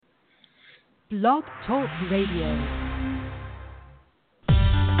Blog Talk Radio.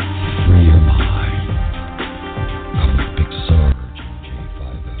 Free your mind. Come with Big Sarge and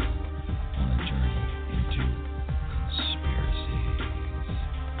J50 on a journey into conspiracies.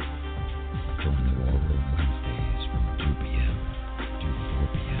 Join the War Room Wednesdays from 2 p.m. to 4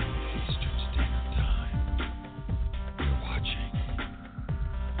 p.m. Eastern Standard Time. We're watching.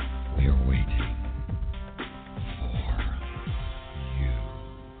 We're waiting for you.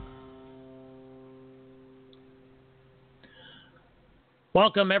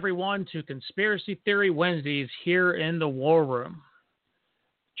 Welcome, everyone, to Conspiracy Theory Wednesdays here in the War Room.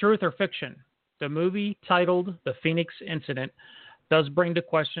 Truth or fiction? The movie titled The Phoenix Incident does bring to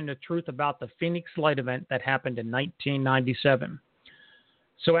question the truth about the Phoenix Light event that happened in 1997.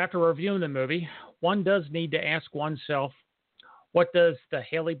 So after reviewing the movie, one does need to ask oneself, what does the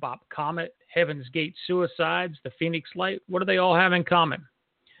Hale-Bopp Comet, Heaven's Gate suicides, the Phoenix Light, what do they all have in common?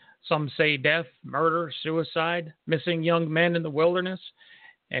 Some say death, murder, suicide, missing young men in the wilderness,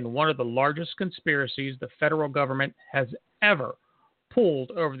 and one of the largest conspiracies the federal government has ever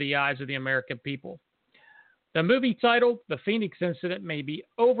pulled over the eyes of the American people. The movie titled The Phoenix Incident may be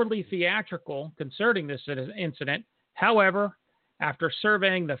overly theatrical concerning this incident. However, after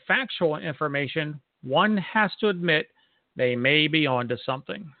surveying the factual information, one has to admit they may be onto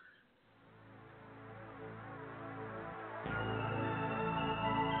something.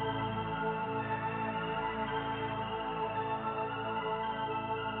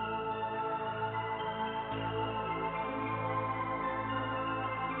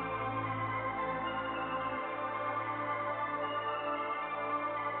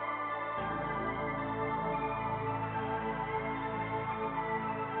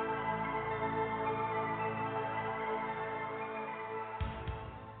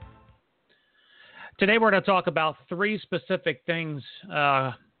 Today we're going to talk about three specific things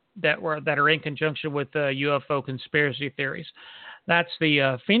that are in conjunction with UFO conspiracy theories. That's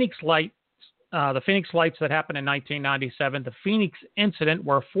the Phoenix Lights that happened in 1997, the Phoenix Incident,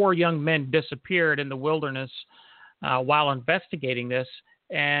 where 4 young men disappeared in the wilderness while investigating this,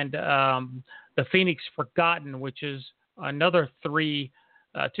 and the Phoenix Forgotten, which is another 2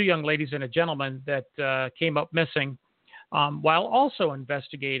 young ladies and a gentleman that came up missing while also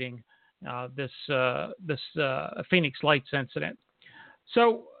investigating this Phoenix Lights incident.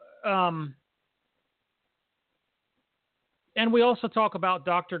 So, and we also talk about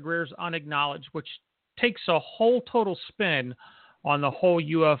Dr. Greer's Unacknowledged, which takes a whole total spin on the whole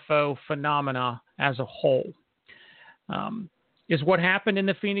UFO phenomena as a whole. Is what happened in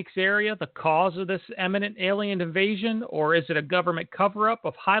the Phoenix area the cause of this imminent alien invasion, or is it a government cover-up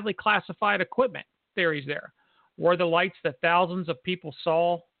of highly classified equipment? Theories there. Were the lights that thousands of people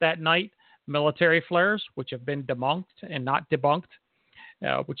saw that night military flares, which have been debunked and not debunked,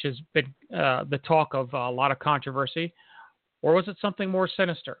 which has been the talk of a lot of controversy? Or was it something more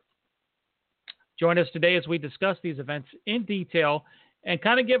sinister? Join us today as we discuss these events in detail and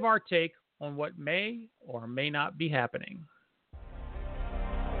kind of give our take on what may or may not be happening.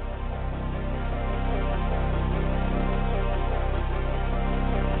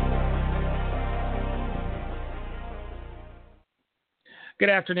 Good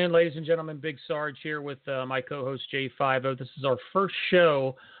afternoon, ladies and gentlemen. Big Sarge here with my co-host J50. This is our first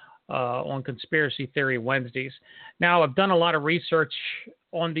show on Conspiracy Theory Wednesdays. Now, I've done a lot of research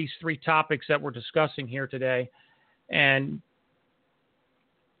on these 3 topics that we're discussing here today, and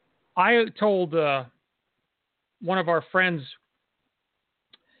I told one of our friends,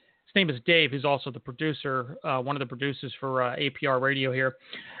 his name is Dave, who's also the producer, one of the producers for APR Radio here.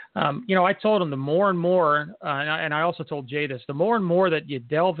 I told him the more and more, and I also told Jay this, the more and more that you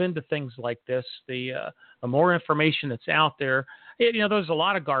delve into things like this, the more information that's out there. There's a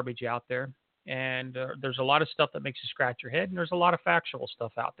lot of garbage out there, and there's a lot of stuff that makes you scratch your head, and there's a lot of factual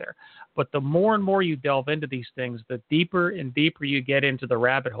stuff out there. But the more and more you delve into these things, the deeper and deeper you get into the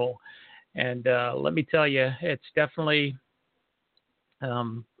rabbit hole. And let me tell you, it's definitely,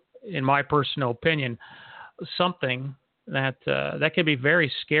 in my personal opinion, something that can be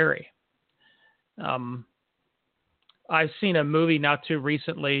very scary. I've seen a movie not too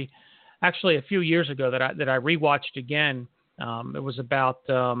recently, actually a few years ago, that I rewatched again. It was about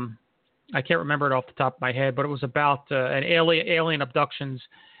I can't remember it off the top of my head, but it was about an alien abductions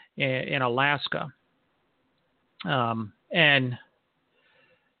in Alaska, and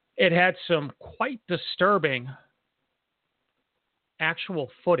it had some quite disturbing actual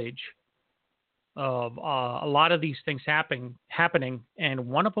footage of a lot of these things happening, and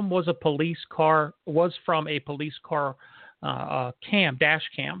one of them was from a police car dash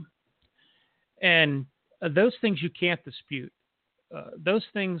cam, and those things you can't dispute. Those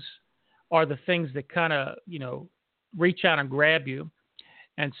things are the things that kind of, reach out and grab you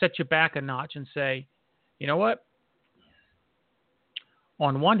and set you back a notch and say, you know what?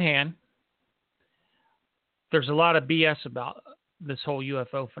 On one hand, there's a lot of BS about this whole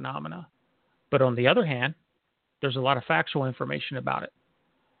UFO phenomena. But on the other hand, there's a lot of factual information about it.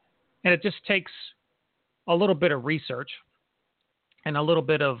 And it just takes a little bit of research and a little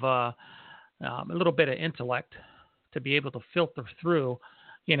bit of intellect to be able to filter through,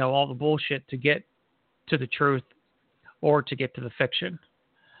 all the bullshit to get to the truth or to get to the fiction.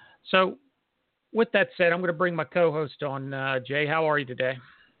 So with that said, I'm going to bring my co-host on. Jay, how are you today?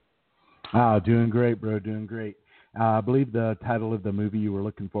 Doing great, bro. Doing great. I believe the title of the movie you were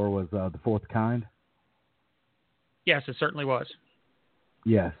looking for was The Fourth Kind. Yes, it certainly was.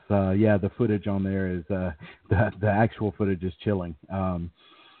 Yes. The footage on there is the actual footage is chilling.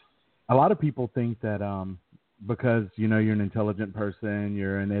 A lot of people think that because, you're an intelligent person,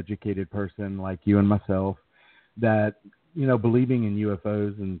 you're an educated person like you and myself, that, believing in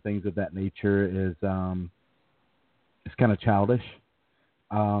UFOs and things of that nature is it's kind of childish.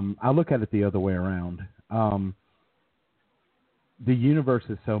 I look at it the other way around. The universe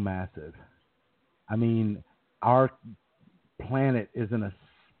is so massive. I mean, our planet isn't a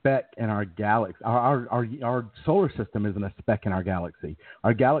speck in our galaxy. Our solar system isn't a speck in our galaxy.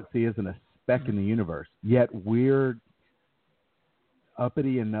 Our galaxy isn't a speck in the universe. Yet we're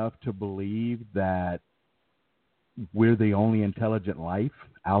uppity enough to believe that we're the only intelligent life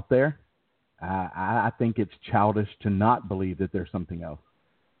out there. I think it's childish to not believe that there's something else.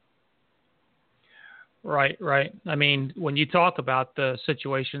 Right. I mean, when you talk about the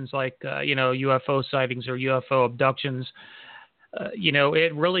situations like, UFO sightings or UFO abductions,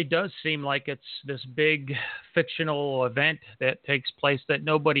 it really does seem like it's this big fictional event that takes place that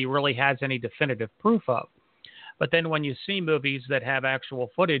nobody really has any definitive proof of. But then when you see movies that have actual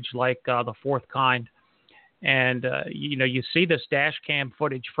footage like The Fourth Kind, and, you see this dash cam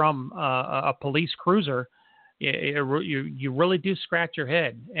footage from a police cruiser, you really do scratch your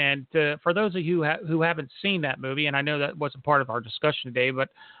head. And for those of you who haven't seen that movie, and I know that wasn't part of our discussion today, but,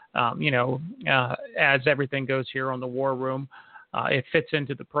 as everything goes here on the War Room, it fits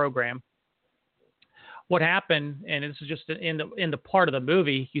into the program. What happened, and this is just in the part of the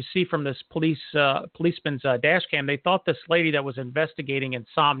movie, you see from this policeman's dash cam, they thought this lady that was investigating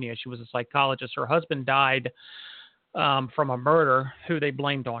insomnia, she was a psychologist, her husband died from a murder who they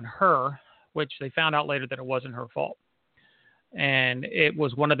blamed on her, which they found out later that it wasn't her fault. And it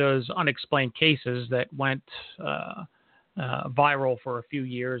was one of those unexplained cases that went viral for a few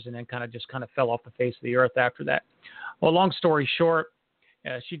years and then kind of fell off the face of the earth after that. Well, long story short,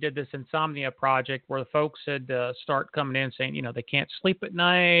 she did this insomnia project where the folks had start coming in saying, they can't sleep at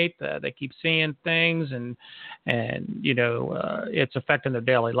night, they keep seeing things, and it's affecting their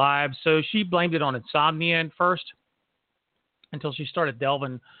daily lives. So she blamed it on insomnia at first, until she started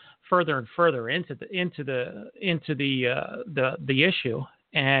delving further and further into the issue,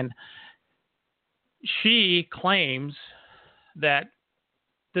 and she claims that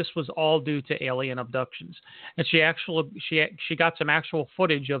this was all due to alien abductions, and she got some actual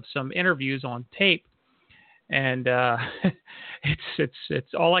footage of some interviews on tape, and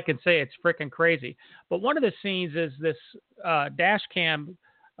it's all I can say. It's freaking crazy. But one of the scenes is this dash cam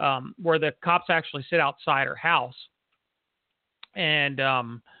where the cops actually sit outside her house. And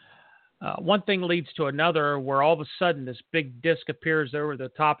one thing leads to another, where all of a sudden this big disc appears over the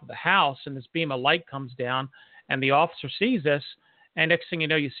top of the house, and this beam of light comes down, and the officer sees this, and next thing you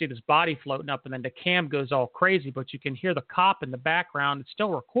know, you see this body floating up, and then the cam goes all crazy, but you can hear the cop in the background. It's still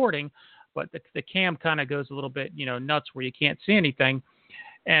recording, but the cam kind of goes a little bit, nuts, where you can't see anything.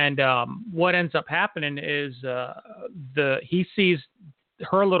 And what ends up happening is he sees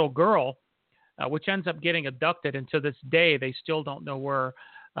her little girl, which ends up getting abducted, and to this day they still don't know where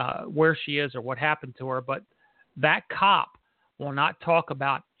she is or what happened to her. But that cop will not talk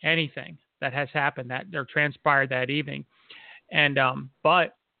about anything that has happened or transpired that evening. And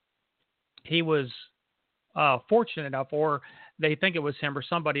but he was fortunate enough, or they think it was him or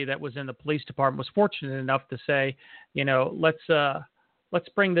somebody that was in the police department was fortunate enough to say, let's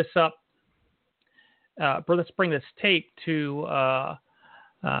bring this up, let's bring this tape to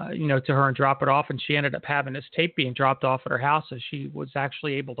to her and drop it off. And she ended up having this tape being dropped off at her house, as she was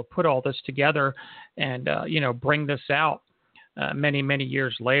actually able to put all this together and, bring this out many, many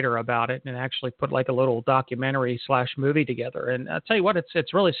years later about it, and actually put like a little documentary / movie together. And I'll tell you what,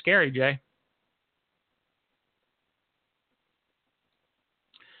 it's really scary, Jay.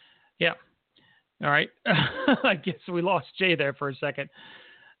 Yeah. All right. I guess we lost Jay there for a second.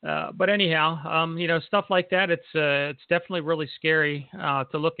 But anyhow, stuff like that, it's definitely really scary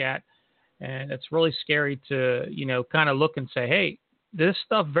to look at. And it's really scary to, kind of look and say, hey, this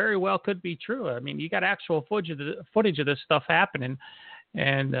stuff very well could be true. I mean, you got actual footage of this stuff happening,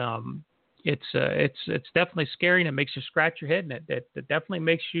 and it's definitely scary, and it makes you scratch your head, and it definitely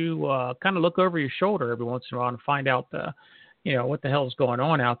makes you kind of look over your shoulder every once in a while and find out, what the hell is going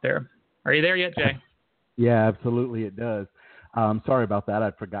on out there. Are you there yet, Jay? Yeah, absolutely, it does. Sorry about that.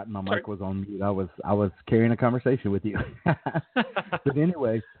 I'd forgotten my mic was on mute. I was carrying a conversation with you. But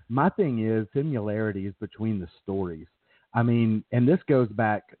anyway, my thing is similarities between the stories. I mean, and this goes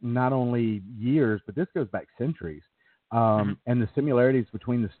back not only years, but this goes back centuries. And the similarities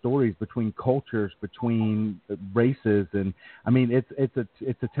between the stories, between cultures, between races, and I mean, it's a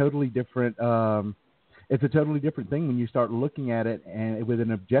totally different. It's a totally different thing when you start looking at it and with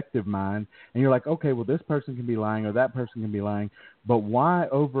an objective mind, and you're like, okay, well, this person can be lying or that person can be lying, but why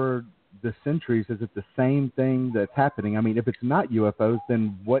over the centuries is it the same thing that's happening? I mean, if it's not UFOs,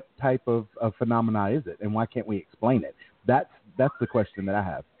 then what type of phenomena is it, and why can't we explain it? That's the question that I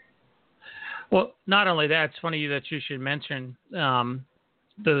have. Well, not only that, it's funny that you should mention the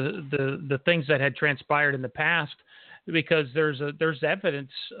things that had transpired in the past, because there's evidence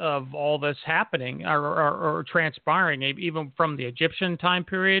of all this happening or transpiring, even from the Egyptian time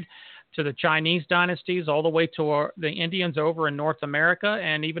period to the Chinese dynasties, all the way to the Indians over in North America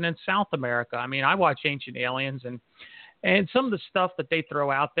and even in South America. I mean, I watch Ancient Aliens, and some of the stuff that they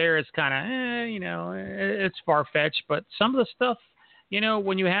throw out there is kind of, it's far-fetched, but some of the stuff,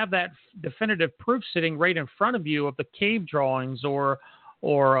 when you have that definitive proof sitting right in front of you of the cave drawings or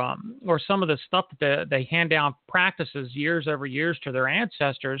some of the stuff that they hand down practices years over years to their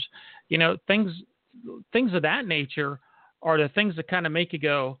ancestors, things of that nature are the things that kind of make you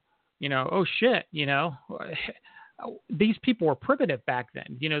go, oh shit, these people were primitive back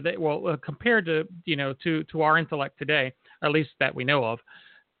then, compared to, to our intellect today, at least that we know of.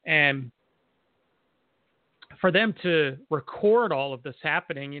 And for them to record all of this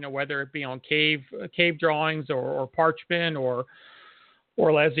happening, whether it be on cave drawings or parchment or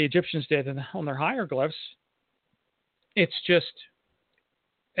as the Egyptians did on their hieroglyphs, it's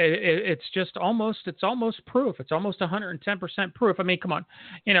almost proof. It's almost 110% proof. I mean, come on,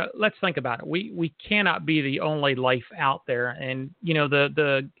 let's think about it. We cannot be the only life out there, and in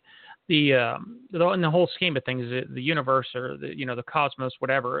the whole scheme of things, the universe or the cosmos,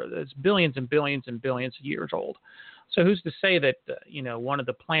 whatever, it's billions and billions and billions of years old. So who's to say that one of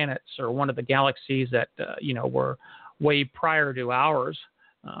the planets or one of the galaxies that were way prior to ours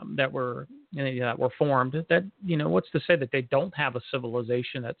that were formed, that what's to say that they don't have a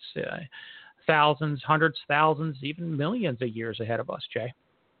civilization that's thousands, hundreds, thousands, even millions of years ahead of us, Jay?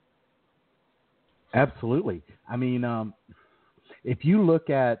 Absolutely. I mean, if you look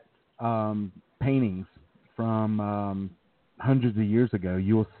at paintings from hundreds of years ago,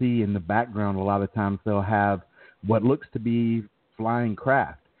 you'll see in the background a lot of times they'll have what looks to be flying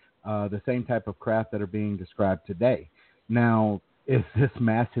craft, the same type of craft that are being described today. Now, is this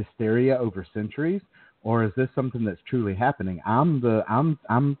mass hysteria over centuries, or is this something that's truly happening? I'm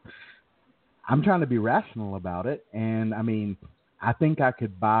trying to be rational about it, and I mean, I think I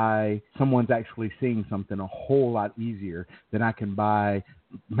could buy someone's actually seeing something a whole lot easier than I can buy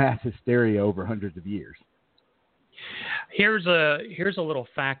mass hysteria over hundreds of years. Here's a little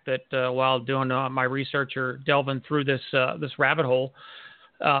fact that while doing my research or delving through this rabbit hole,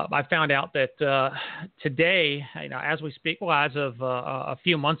 I found out that today, as we speak, well, as of a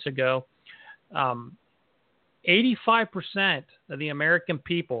few months ago, 85% of the American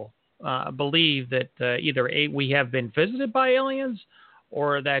people believe that either we have been visited by aliens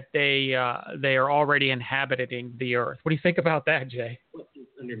or that they are already inhabiting the Earth. What do you think about that, Jay? What is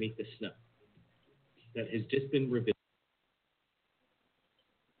underneath the snow that has just been revealed?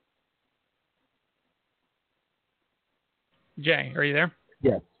 Jay, are you there?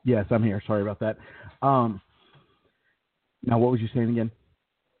 Yes, I'm here. Sorry about that. Now, what was you saying again?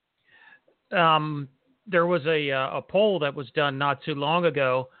 There was a poll that was done not too long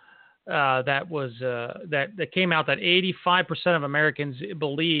ago that came out that 85% of Americans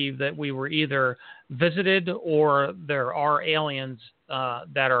believe that we were either visited or there are aliens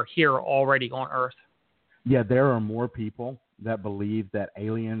that are here already on Earth. Yeah, there are more people that believe that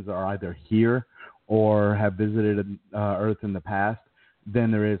aliens are either here or have visited Earth in the past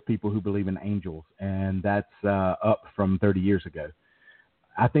than there is people who believe in angels, and that's up from 30 years ago.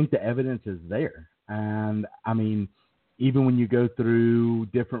 I think the evidence is there, and I mean, even when you go through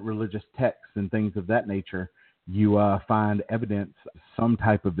different religious texts and things of that nature, you find evidence of some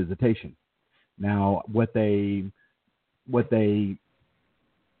type of visitation. Now, what they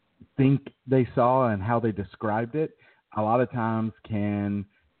think they saw and how they described it, a lot of times can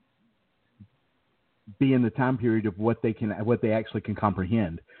be in the time period of what they actually can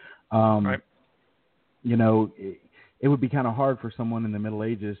comprehend. Right. You know, it would be kind of hard for someone in the Middle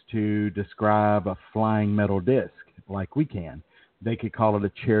Ages to describe a flying metal disc like we can. They could call it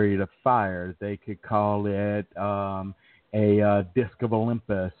a chariot of fire. They could call it a disc of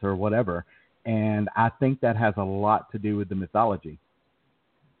Olympus or whatever. And I think that has a lot to do with the mythology.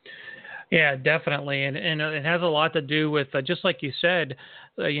 Yeah, definitely. And it has a lot to do with, just like you said,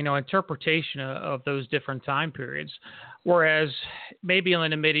 interpretation of those different time periods. Whereas maybe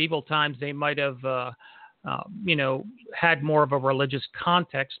in the medieval times, they might have, had more of a religious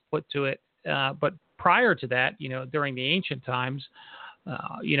context put to it. But prior to that, during the ancient times,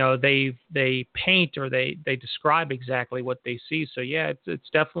 they paint or they describe exactly what they see. So yeah, it's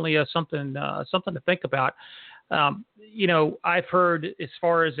definitely something to think about. I've heard, as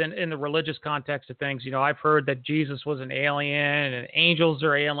far as in the religious context of things, I've heard that Jesus was an alien and angels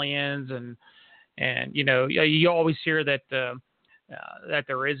are aliens, and you always hear that that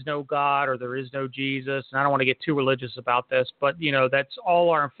there is no God or there is no Jesus. And I don't want to get too religious about this, but that's all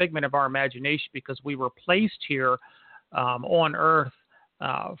our figment of our imagination, because we were placed here on Earth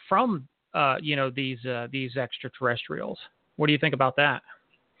from these extraterrestrials. What do you think about that?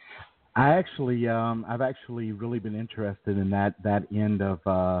 I've actually really been interested in that end of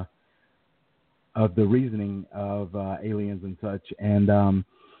the reasoning of aliens and such, and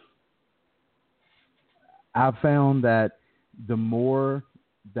I've found that the more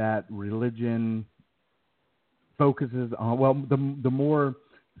that religion focuses on, the more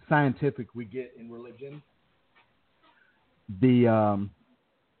scientific we get in religion, the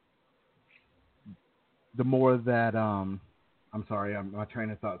more that I'm sorry, my train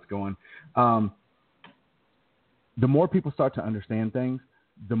of thought's going. The more people start to understand things,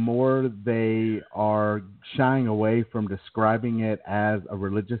 the more they are shying away from describing it as a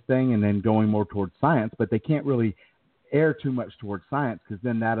religious thing and then going more towards science. But they can't really err too much towards science, because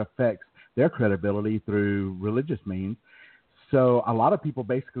then that affects their credibility through religious means. So a lot of people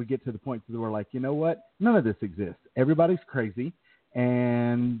basically get to the point where they're like, you know what? None of this exists. Everybody's crazy.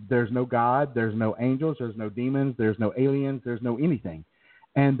 And there's no God, there's no angels, there's no demons, there's no aliens, there's no anything.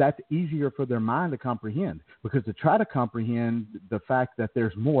 And that's easier for their mind to comprehend, because to try to comprehend the fact that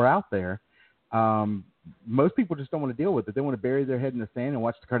there's more out there, most people just don't want to deal with it. They want to bury their head in the sand and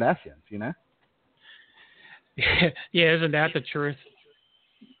watch the Kardashians, Yeah, isn't that the truth?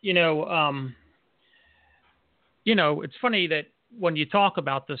 It's funny that when you talk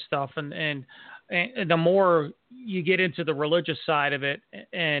about this stuff and the more you get into the religious side of it,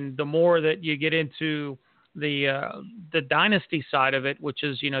 and the more that you get into the dynasty side of it, which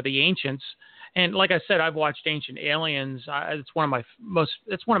is the ancients. And like I said, I've watched Ancient Aliens. It's one of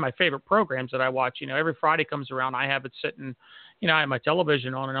my favorite programs that I watch. Every Friday comes around, I have it sitting. I have my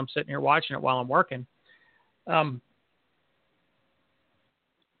television on, and I'm sitting here watching it while I'm working.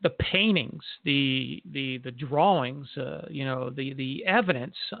 The paintings, the drawings, the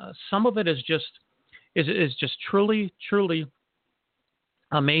evidence. Some of it is just truly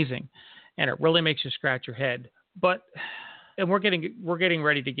amazing, and it really makes you scratch your head. And we're getting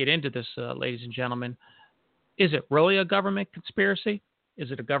ready to get into this, ladies and gentlemen. Is it really a government conspiracy? Is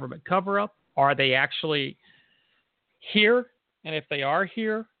it a government cover-up? Are they actually here? And if they are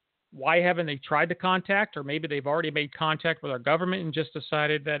here, why haven't they tried to contact? Or maybe they've already made contact with our government and just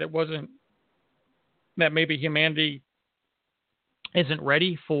decided that that maybe humanity isn't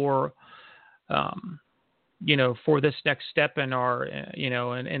ready for, for this next step in our,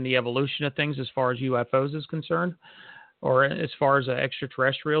 in the evolution of things as far as UFOs is concerned, or as far as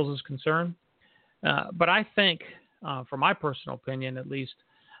extraterrestrials is concerned. But I think, from my personal opinion, at least,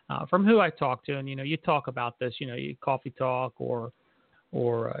 from who I talk to, and, you talk about this, you coffee talk or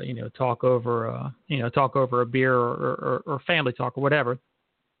talk over a beer or family talk or whatever.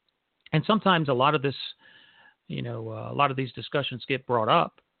 And sometimes a lot of this, a lot of these discussions get brought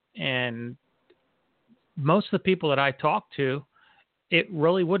up, and most of the people that I talk to, it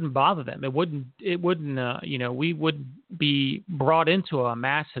really wouldn't bother them. It wouldn't, we would be brought into a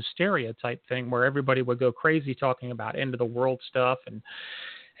mass hysteria type thing where everybody would go crazy talking about end of the world stuff. And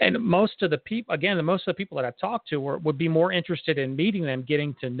most of the people that I've talked to would be more interested in meeting them,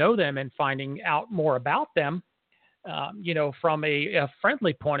 getting to know them, and finding out more about them, from a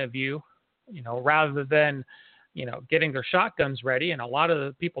friendly point of view, rather than, getting their shotguns ready. And a lot of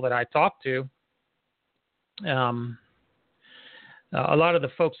the people that I talk to, a lot of the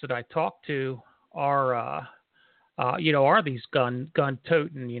folks that I talk to are these gun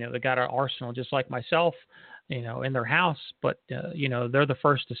toting, they got an arsenal just like myself, in their house, but, they're the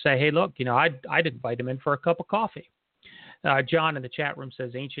first to say, hey, look, I'd invite them in for a cup of coffee. John in the chat room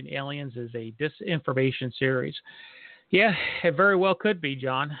says Ancient Aliens is a disinformation series. Yeah, it very well could be,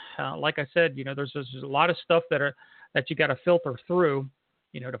 John. Like I said, there's a lot of stuff that you got to filter through,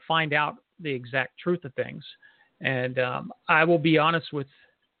 to find out the exact truth of things. And I will be honest with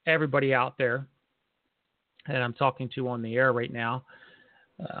everybody out there that I'm talking to on the air right now.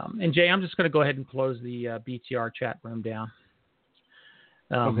 And Jay, I'm just going to go ahead and close the BTR chat room down.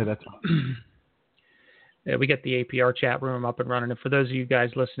 Okay, that's fine. We get the APR chat room up and running. And for those of you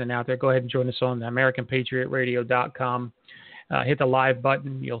guys listening out there, go ahead and join us on the AmericanPatriotRadio.com. Hit the live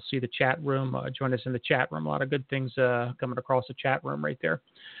button. You'll see the chat room. Join us in the chat room. A lot of good things coming across the chat room right there.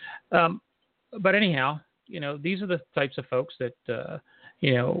 But anyhow, these are the types of folks that,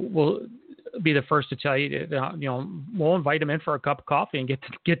 will be the first to tell you that, we'll invite them in for a cup of coffee and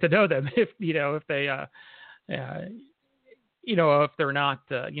get to know them if they, if they're not,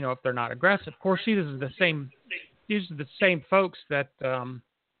 if they're not aggressive. Of course, these are the same folks that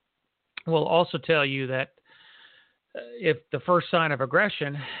will also tell you that if the first sign of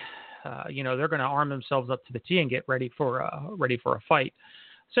aggression, they're going to arm themselves up to the T and get ready for a fight.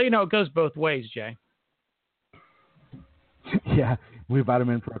 So, it goes both ways, Jay. Yeah, we invite them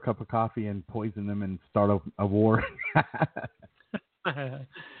in for a cup of coffee and poison them and start a war.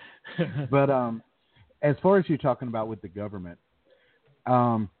 But as far as you're talking about with the government,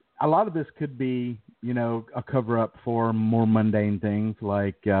 a lot of this could be, a cover-up for more mundane things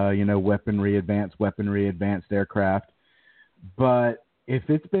like, weaponry, advanced aircraft. But if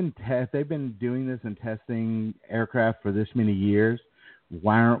they've been doing this and testing aircraft for this many years,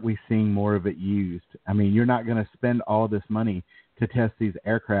 why aren't we seeing more of it used? I mean, you're not going to spend all this money to test these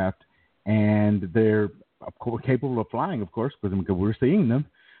aircraft, and they're capable of flying, of course, because we're seeing them.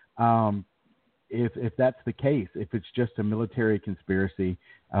 If that's the case, if it's just a military conspiracy,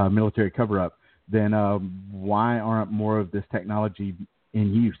 military cover-up, then why aren't more of this technology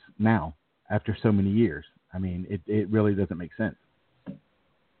in use now after so many years? I mean, it really doesn't make sense.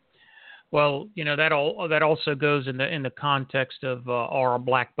 Well, that also goes in the context of our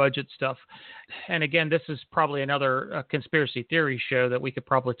black budget stuff. And again, this is probably another conspiracy theory show that we could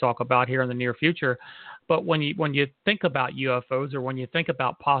probably talk about here in the near future. But when you think about UFOs, or when you think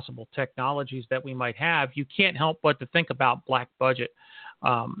about possible technologies that we might have, you can't help but to think about black budget.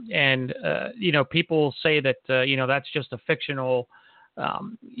 People say that that's just a fictional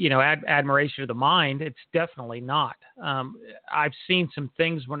admiration of the mind. It's definitely not. I've seen some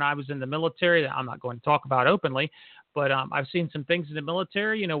things when I was in the military that I'm not going to talk about openly, but I've seen some things in the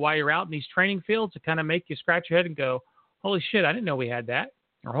military, while you're out in these training fields, to kind of make you scratch your head and go, holy shit, I didn't know we had that.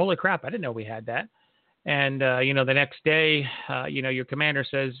 Or holy crap, I didn't know we had that. And, the next day, your commander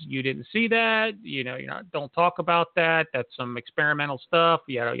says, you didn't see that, don't talk about that. That's some experimental stuff,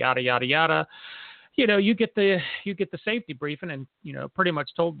 yada, yada, yada, yada. You get the safety briefing and, pretty much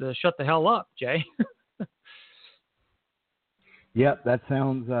told to shut the hell up, Jay. Yep, that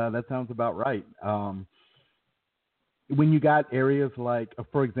sounds about right. When you got areas like,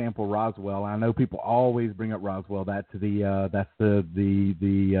 for example, Roswell, I know people always bring up Roswell. That's the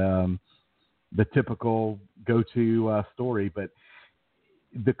typical go-to story, but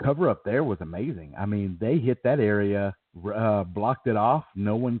the cover-up there was amazing. I mean, they hit that area, blocked it off.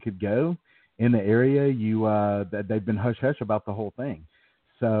 No one could go in the area. They've been hush-hush about the whole thing.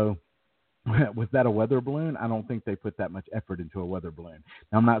 So was that a weather balloon? I don't think they put that much effort into a weather balloon.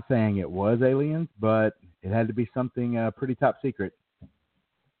 Now, I'm not saying it was aliens, but it had to be something pretty top secret.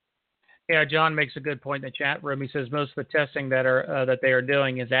 Yeah, John makes a good point in the chat room. He says most of the testing that they are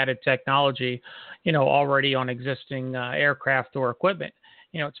doing is added technology, already on existing aircraft or equipment.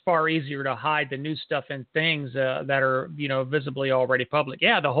 It's far easier to hide the new stuff in things that are, visibly already public.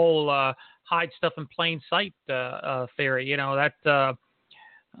 Yeah, the whole hide stuff in plain sight theory.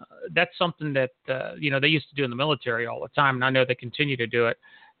 That's something that they used to do in the military all the time, and I know they continue to do it.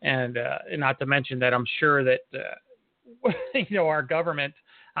 And not to mention that I'm sure that our government.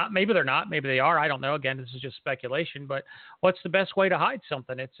 Maybe they're not. Maybe they are. I don't know. Again, this is just speculation. But what's the best way to hide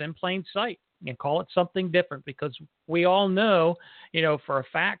something? It's in plain sight. And call it something different, because we all know, for a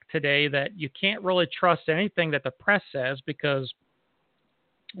fact today that you can't really trust anything that the press says, because,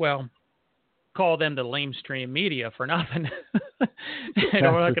 well, call them the lamestream media for nothing. I'm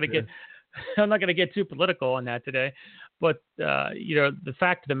not going to get too political on that today. But, the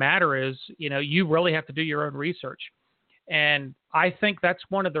fact of the matter is, you really have to do your own research. And I think that's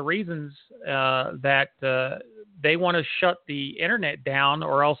one of the reasons that they want to shut the internet down,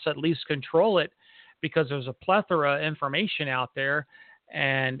 or else at least control it, because there's a plethora of information out there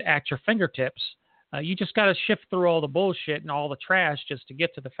and at your fingertips. You just got to shift through all the bullshit and all the trash just to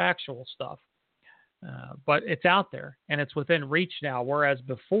get to the factual stuff. But it's out there, and it's within reach now, whereas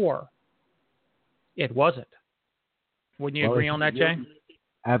before it wasn't. Wouldn't you agree on that, Jay?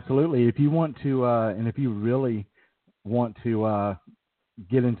 Absolutely. If you want to, and if you really want to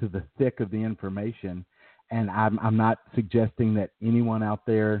get into the thick of the information, and I'm not suggesting that anyone out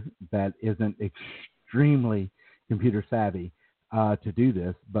there that isn't extremely computer savvy to do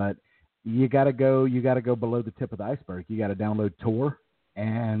this, but you got to go below the tip of the iceberg. You got to download Tor,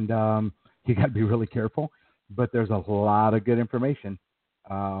 and you got to be really careful. But there's a lot of good information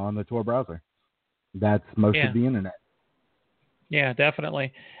on the Tor browser. That's most of the internet. Yeah,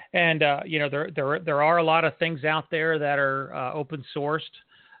 definitely. And there are a lot of things out there that are open sourced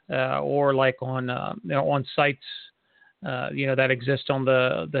or like on sites that exist on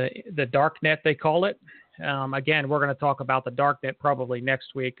the dark net, they call it. Again, we're going to talk about the dark net probably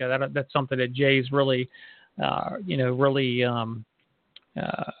next week. That's something that Jay's really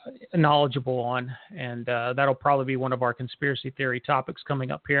knowledgeable on, and that'll probably be one of our conspiracy theory topics coming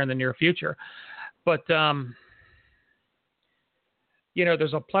up here in the near future. But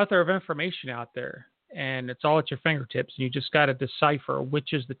there's a plethora of information out there, and it's all at your fingertips. And you just got to decipher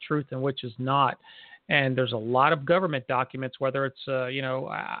which is the truth and which is not. And there's a lot of government documents, whether it's, I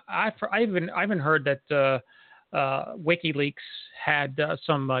even heard that WikiLeaks had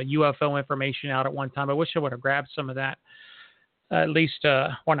some UFO information out at one time. I wish I would have grabbed some of that. At least,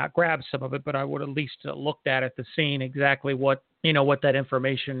 not grabbed some of it, but I would at least looked at it to see exactly what that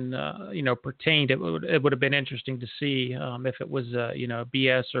information, pertained. It would have been interesting to see if it was,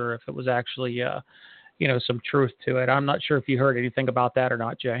 BS or if it was actually, some truth to it. I'm not sure if you heard anything about that or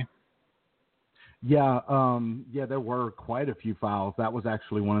not, Jay. Yeah, there were quite a few files. That was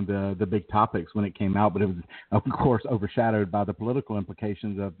actually one of the big topics when it came out, but it was, of course, overshadowed by the political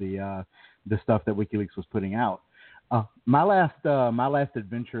implications of the stuff that WikiLeaks was putting out. My last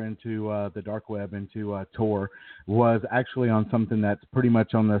adventure into the dark web, into Tor, was actually on something that's pretty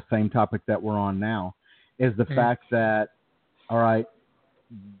much on the same topic that we're on now, is the fact that, all right,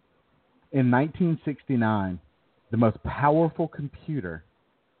 in 1969, the most powerful computer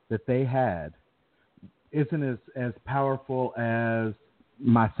that they had isn't as powerful as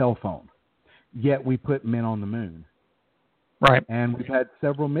my cell phone, yet we put men on the moon. Right. And we've had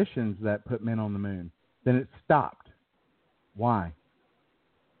several missions that put men on the moon. Then it stopped. Why?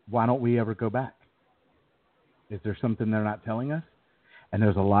 Why don't we ever go back? Is there something they're not telling us? And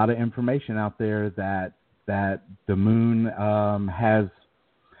there's a lot of information out there that the moon has.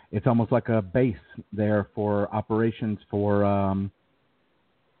 It's almost like a base there for operations for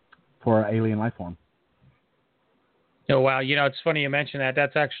alien life form. Oh, wow. It's funny you mention that.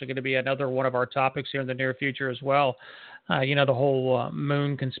 That's actually going to be another one of our topics here in the near future as well. The whole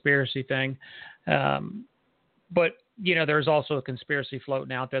moon conspiracy thing. But there's also a conspiracy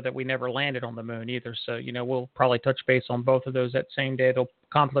floating out there that we never landed on the moon either. So, we'll probably touch base on both of those that same day. They'll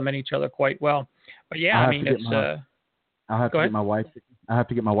complement each other quite well. But yeah, I'll have to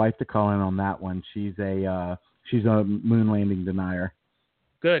get my wife to call in on that one. She's a moon landing denier.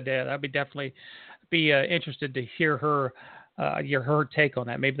 Good. Yeah, that'd be definitely be interested to hear her take on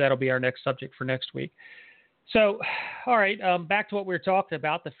that. Maybe that'll be our next subject for next week. So, all right, back to what we were talking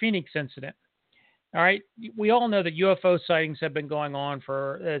about, the Phoenix incident. All right, we all know that UFO sightings have been going on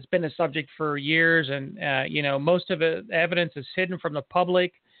it's been a subject for years, and most of the evidence is hidden from the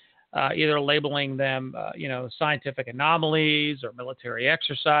public, either labeling them, scientific anomalies or military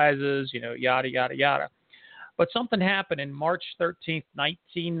exercises, yada yada yada. But something happened in March 13th,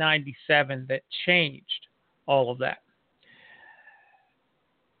 1997, that changed all of that.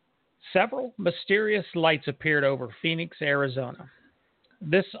 Several mysterious lights appeared over Phoenix, Arizona.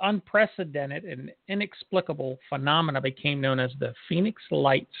 This unprecedented and inexplicable phenomena became known as the Phoenix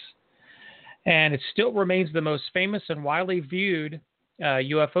Lights, and it still remains the most famous and widely viewed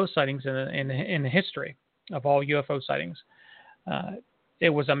UFO sightings in the history of all UFO sightings. It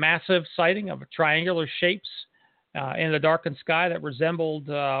was a massive sighting of triangular shapes in the darkened sky that resembled,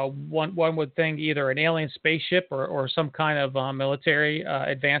 one would think, either an alien spaceship or some kind of military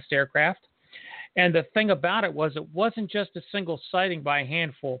advanced aircraft. And the thing about it wasn't just a single sighting by a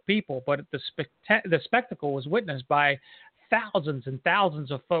handful of people, but the spectacle was witnessed by thousands and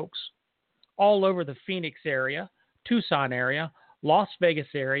thousands of folks all over the Phoenix area, Tucson area, Las Vegas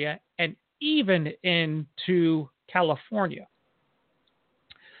area, and even into California.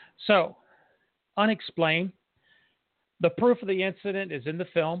 So, unexplained. The proof of the incident is in the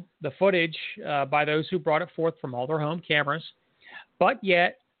film, the footage by those who brought it forth from all their home cameras, but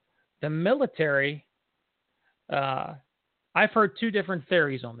yet the military, I've heard two different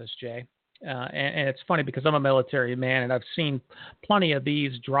theories on this, Jay. And it's funny because I'm a military man and I've seen plenty of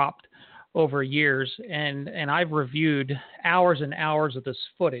these dropped over years, and I've reviewed hours and hours of this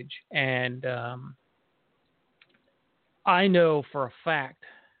footage, and I know for a fact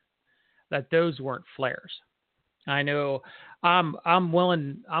that those weren't flares. I know I'm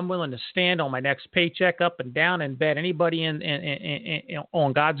willing to stand on my next paycheck up and down and bet anybody in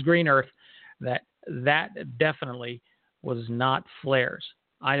on God's green earth that definitely was not flares.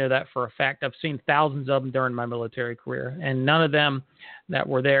 I know that for a fact. I've seen thousands of them during my military career, and none of them that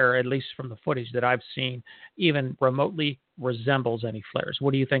were there, at least from the footage that I've seen, even remotely resembles any flares.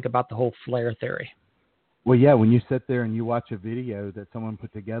 What do you think about the whole flare theory? Well, yeah, when you sit there and you watch a video that someone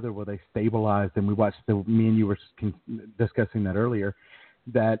put together where they stabilized, and me and you were discussing that earlier,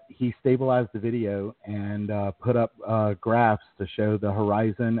 that he stabilized the video and put up graphs to show the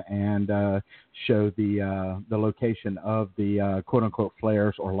horizon and show the location of the quote-unquote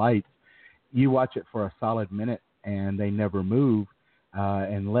flares or lights. You watch it for a solid minute, and they never move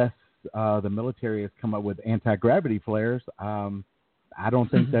unless the military has come up with anti-gravity flares. I don't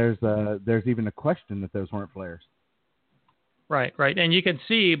think there's even a question that those weren't flares. Right. And you can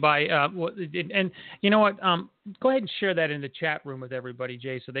see by, and you know what, go ahead and share that in the chat room with everybody,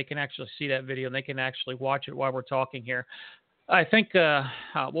 Jay, so they can actually see that video and they can actually watch it while we're talking here. I think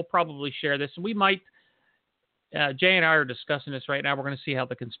we'll probably share this. We might, Jay and I are discussing this right now. We're going to see how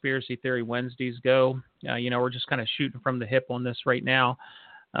the Conspiracy Theory Wednesdays go. We're just kind of shooting from the hip on this right now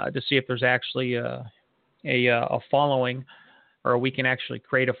to see if there's actually a following, or we can actually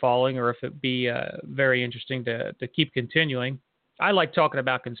create a following, or if it'd be very interesting to keep continuing. I like talking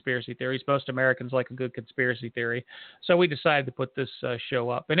about conspiracy theories. Most Americans like a good conspiracy theory. So we decided to put this show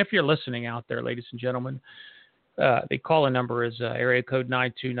up. And if you're listening out there, ladies and gentlemen, the call-in number is area code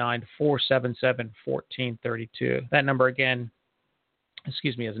 929-477-1432. That number again, is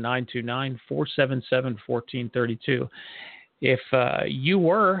 929-477-1432. If you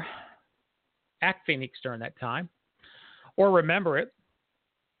were at Phoenix during that time, or remember it,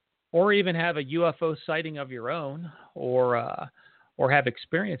 or even have a UFO sighting of your own, or have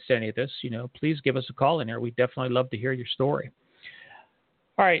experienced any of this, please give us a call in here. We'd definitely love to hear your story.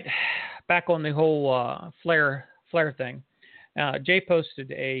 All right, back on the whole flare thing. Jay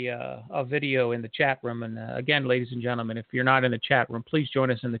posted a video in the chat room, and again, ladies and gentlemen, if you're not in the chat room, please join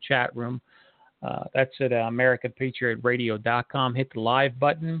us in the chat room. That's at AmericanPatriotRadio.com. Hit the live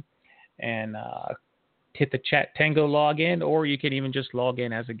button and hit the Chat Tango login, or you can even just log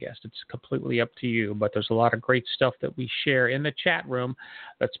in as a guest. It's completely up to you, but there's a lot of great stuff that we share in the chat room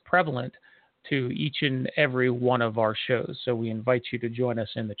that's prevalent to each and every one of our shows. So we invite you to join us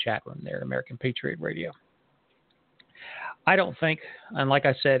in the chat room there at American Patriot Radio. I don't think, and like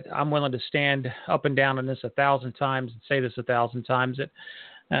I said, I'm willing to stand up and down on this 1,000 times and say this 1,000 times, that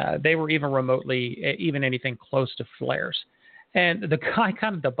they were even remotely, even anything close to flares. And the guy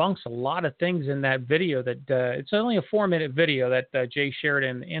kind of debunks a lot of things in that video. That it's only a 4-minute video that Jay shared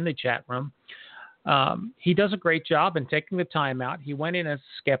in the chat room. He does a great job in taking the time out. He went in as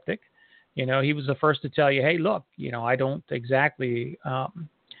a skeptic. He was the first to tell you, hey, look, I don't exactly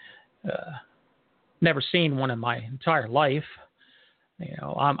never seen one in my entire life.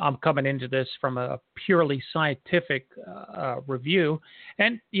 I'm coming into this from a purely scientific review.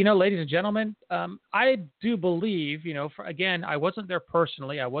 And, ladies and gentlemen, I do believe, again, I wasn't there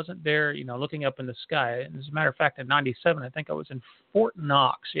personally. I wasn't there, looking up in the sky. And as a matter of fact, in 97, I think I was in Fort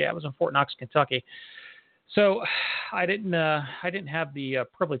Knox. Yeah, I was in Fort Knox, Kentucky. So I didn't have the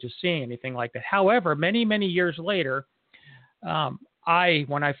privilege of seeing anything like that. However, many, many years later,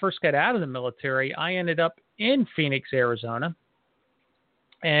 when I first got out of the military, I ended up in Phoenix, Arizona.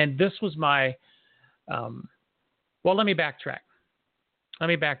 And this was my, let me backtrack.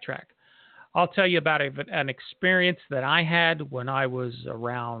 I'll tell you about an experience that I had when I was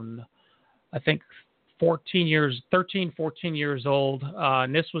around, I think, 14 years old.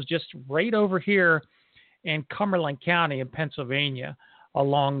 And this was just right over here in Cumberland County in Pennsylvania,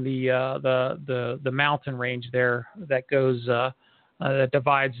 along the mountain range there that goes, that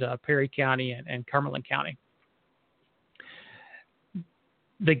divides Perry County and Cumberland County.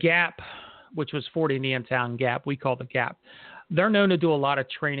 The Gap, which was Fort Indiantown Gap, we call the Gap, they're known to do a lot of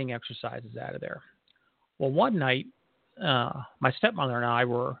training exercises out of there. Well, one night, my stepmother and I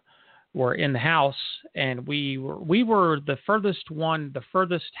were in the house, and we were the furthest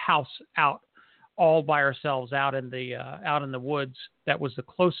house out, all by ourselves, out in the woods. That was the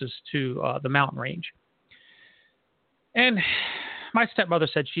closest to the mountain range. And my stepmother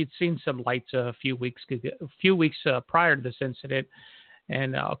said she'd seen some lights a few weeks prior to this incident.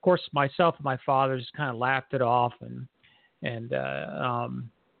 And of course, myself and my father just kind of laughed it off, and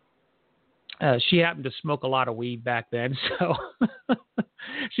she happened to smoke a lot of weed back then, so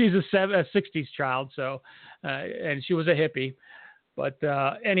she's a 60s child, so and she was a hippie. But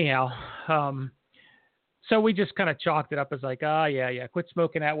anyhow, so we just kind of chalked it up as like, yeah, quit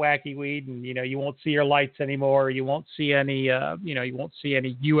smoking that wacky weed, and you won't see your lights anymore. You won't see any, you won't see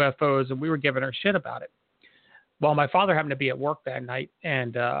any UFOs, and we were giving her shit about it. Well, my father happened to be at work that night,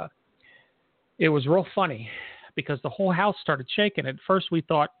 and it was real funny because the whole house started shaking. At first, we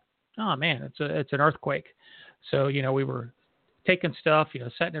thought, oh man, it's an earthquake. So we were taking stuff,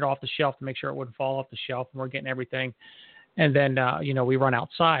 setting it off the shelf to make sure it wouldn't fall off the shelf, and we're getting everything. And then we run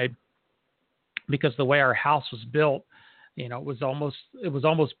outside because the way our house was built, it was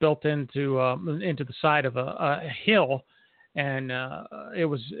almost built into the side of a hill, and it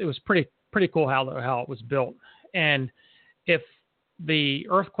was pretty cool how it was built. And if the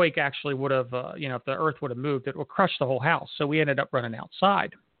earthquake actually would have, if the earth would have moved, it would crush the whole house. So we ended up running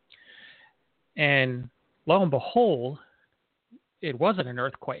outside. And lo and behold, it wasn't an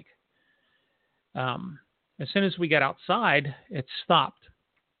earthquake. As soon as we got outside, it stopped.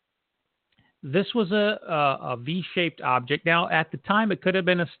 This was a V-shaped object. Now, at the time, it could have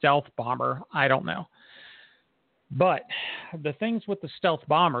been a stealth bomber. I don't know. But the things with the stealth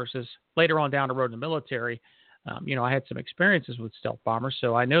bombers is later on down the road in the military, I had some experiences with stealth bombers,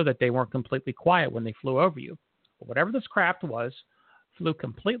 so I know that they weren't completely quiet when they flew over you. But whatever this craft was, flew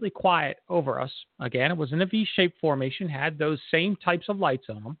completely quiet over us. Again, it was in a V-shaped formation, had those same types of lights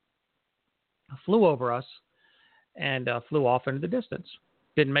on them, flew over us, and flew off into the distance.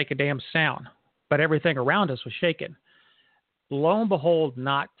 Didn't make a damn sound, but everything around us was shaking. Lo and behold,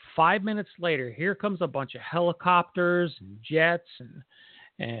 not 5 minutes later, here comes a bunch of helicopters and jets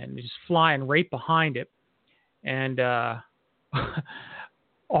and just flying right behind it. And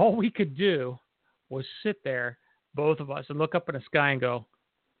all we could do was sit there, both of us, and look up in the sky and go,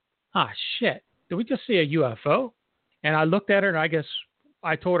 shit, did we just see a UFO? And I looked at her, and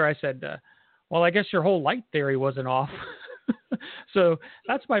I told her, I said, well, I guess your whole light theory wasn't off. So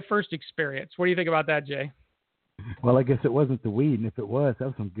that's my first experience. What do you think about that, Jay? Well, I guess it wasn't the weed, and if it was, that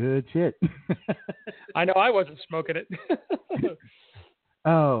was some good shit. I know I wasn't smoking it.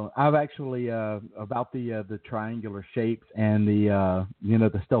 Oh, I've actually about the triangular shapes and the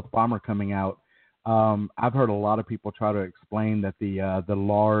the stealth bomber coming out. I've heard a lot of people try to explain that the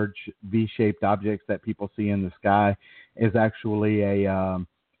large V-shaped objects that people see in the sky is actually a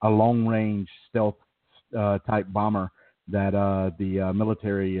long range stealth type bomber that the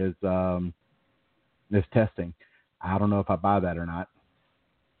military is testing. I don't know if I buy that or not.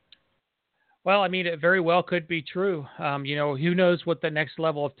 Well, I mean, it very well could be true. Who knows what the next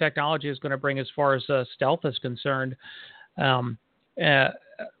level of technology is going to bring as far as stealth is concerned. My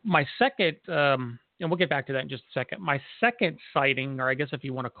second, and we'll get back to that in just a second. My second sighting, or I guess if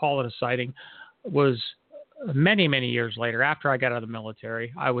you want to call it a sighting, was many, many years later after I got out of the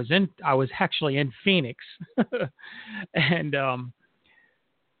military. I was actually in Phoenix, and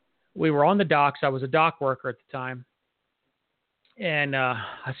we were on the docks. I was a dock worker at the time. And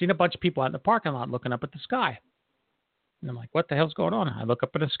I seen a bunch of people out in the parking lot looking up at the sky. And I'm like, what the hell's going on? I look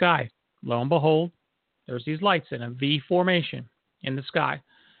up in the sky. Lo and behold, there's these lights in a V formation in the sky.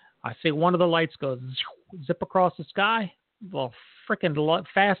 I see one of the lights go zip across the sky, well, freaking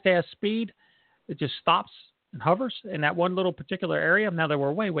fast-ass speed. It just stops and hovers in that one little particular area. Now, they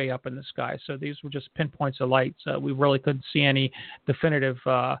were way, way up in the sky, so these were just pinpoints of lights. We really couldn't see any definitive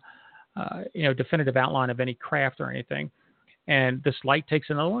outline of any craft or anything. And this light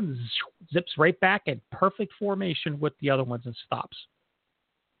takes another one, zips right back in perfect formation with the other ones and stops.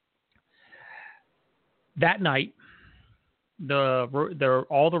 That night,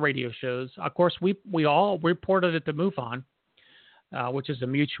 all the radio shows, of course, we all reported it to MUFON, which is a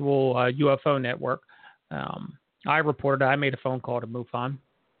mutual UFO network. I reported, I made a phone call to MUFON.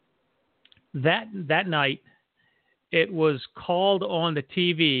 That night, it was called on the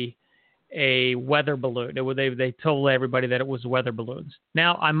TV a weather balloon. They told everybody that it was weather balloons.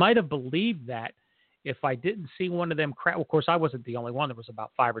 Now, I might have believed that if I didn't see one of them crash. Of course, I wasn't the only one. There was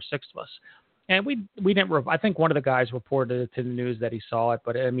about 5 or 6 of us. And we didn't. I think one of the guys reported it to the news that he saw it,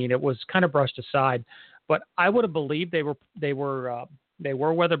 but I mean, it was kind of brushed aside. But I would have believed they were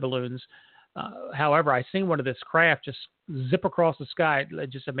weather balloons. However, I seen one of this craft just zip across the sky at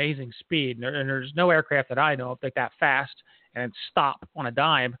just amazing speed, and there's no aircraft that I know of that fast and stop on a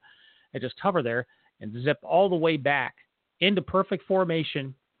dime. They just hover there and zip all the way back into perfect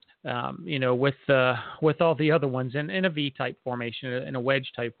formation, with all the other ones in a V-type formation, in a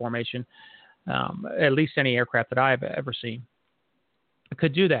wedge-type formation. At least any aircraft that I've ever seen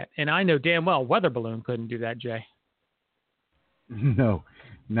could do that. And I know damn well weather balloon couldn't do that, Jay. No,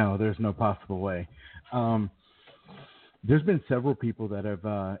 there's no possible way. there's been several people that have,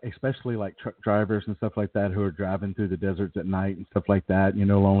 especially like truck drivers and stuff like that, who are driving through the deserts at night and stuff like that,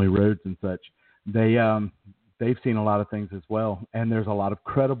 lonely roads and such. They've seen a lot of things as well. And there's a lot of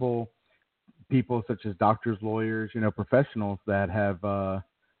credible people such as doctors, lawyers, professionals that have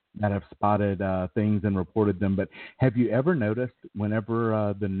spotted things and reported them. But have you ever noticed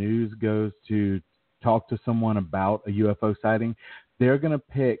whenever the news goes to talk to someone about a UFO sighting, they're going to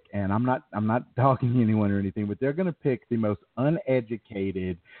pick, and I'm not talking to anyone or anything, but they're going to pick the most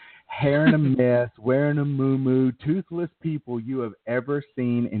uneducated, hair in a mess, wearing a muumuu, toothless people you have ever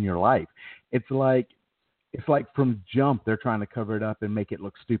seen in your life. It's like from jump, they're trying to cover it up and make it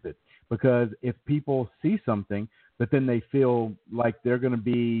look stupid. Because if people see something, but then they feel like they're going to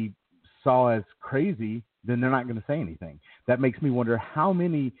be saw as crazy, then they're not going to say anything. That makes me wonder how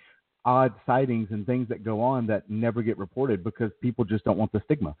many odd sightings and things that go on that never get reported because people just don't want the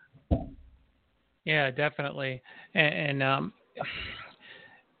stigma. Yeah, definitely. And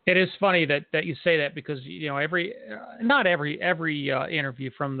it is funny that you say that because not every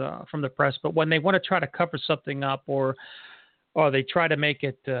interview from the press, but when they want to try to cover something up or they try to make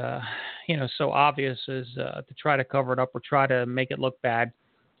it so obvious as to try to cover it up or try to make it look bad,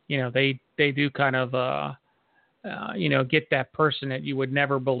 they do kind of get that person that you would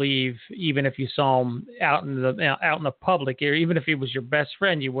never believe, even if you saw him out in the public, or even if he was your best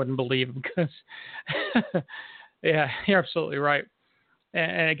friend, you wouldn't believe him because yeah, you're absolutely right.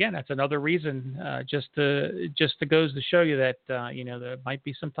 And again, that's another reason just goes to show you that there might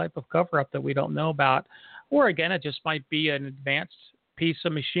be some type of cover up that we don't know about, or again, it just might be an advanced piece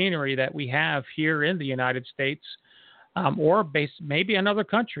of machinery that we have here in the United States, or maybe another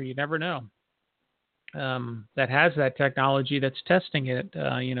country. You never know. That has that technology that's testing it,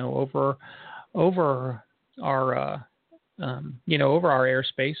 over our over our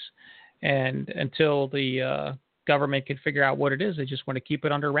airspace, and until the government can figure out what it is, they just want to keep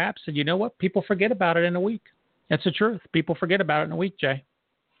it under wraps. And you know what? People forget about it in a week. That's the truth. People forget about it in a week, Jay.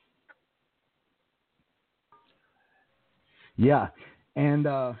 Yeah, and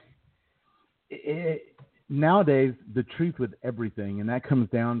nowadays the truth with everything, and that comes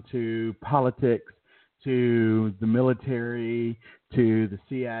down to politics, to the military, to the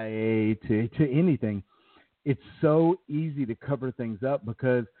CIA, to anything. It's so easy to cover things up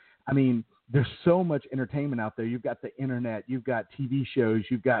because, there's so much entertainment out there. You've got the internet, you've got TV shows,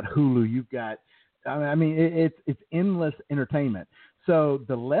 you've got Hulu, you've got, it's endless entertainment. So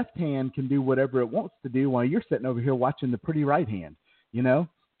the left hand can do whatever it wants to do while you're sitting over here watching the pretty right hand,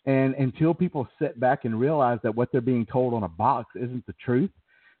 and until people sit back and realize that what they're being told on a box isn't the truth,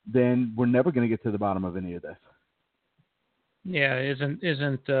 then we're never going to get to the bottom of any of this. Yeah, isn't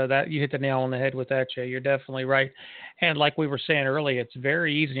that you hit the nail on the head with that, Jay? You're definitely right. And like we were saying earlier, it's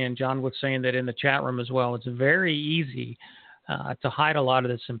very easy, and John was saying that in the chat room as well, it's very easy to hide a lot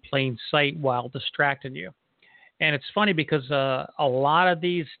of this in plain sight while distracting you. And it's funny because a lot of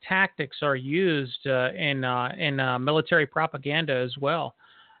these tactics are used in military propaganda as well.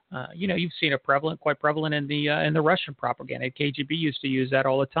 You've seen it quite prevalent in the Russian propaganda. KGB used to use that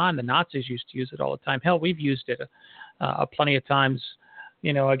all the time. The Nazis used to use it all the time. Hell, we've used it plenty of times,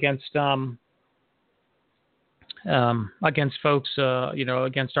 against folks,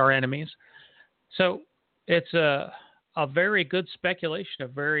 against our enemies. So it's a very good speculation, a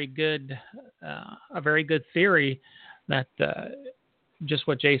very good theory that just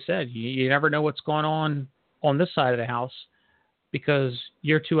what Jay said. You never know what's going on this side of the house, because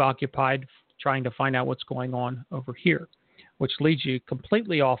you're too occupied trying to find out what's going on over here, which leads you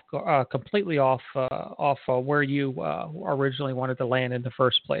completely off where you originally wanted to land in the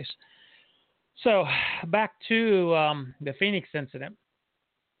first place. So back to the Phoenix incident.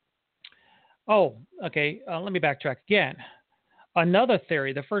 Oh, okay. Let me backtrack again. Another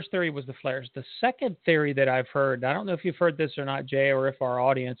theory. The first theory was the flares. The second theory that I've heard, I don't know if you've heard this or not, Jay, or if our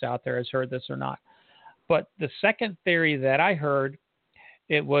audience out there has heard this or not, but the second theory that I heard,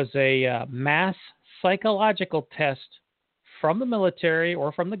 it was a mass psychological test from the military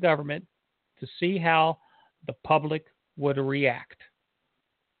or from the government to see how the public would react.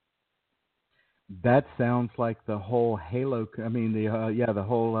 That sounds like the whole Halo. The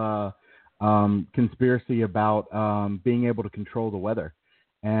whole conspiracy about being able to control the weather,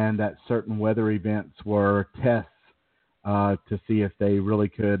 and that certain weather events were tests to see if they really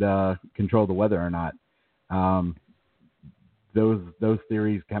could control the weather or not. Those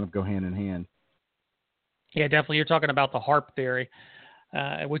theories kind of go hand in hand. Yeah, definitely. You're talking about the HARP theory,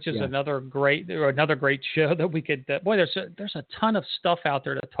 which is another great show that we could. There's a ton of stuff out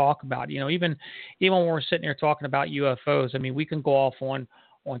there to talk about. Even when we're sitting here talking about UFOs, we can go off on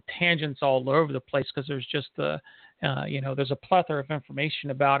tangents all over the place because there's just There's a plethora of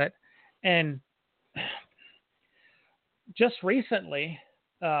information about it. And just recently,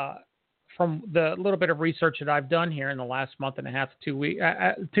 from the little bit of research that I've done here in the last month and a half,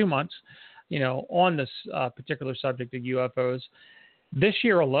 2 months, on this particular subject of UFOs, this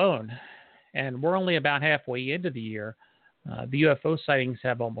year alone, and we're only about halfway into the year, the UFO sightings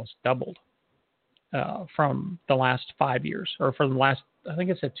have almost doubled from the last 5 years, or from the last, I think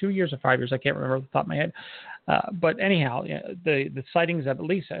it said 2 years or 5 years. I can't remember off the top of my head. But anyhow, the sightings at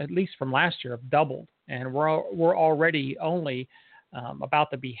least from last year have doubled, and we're already only about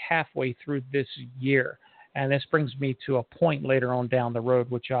to be halfway through this year. And this brings me to a point later on down the road,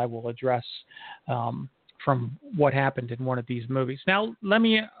 which I will address from what happened in one of these movies. Now, let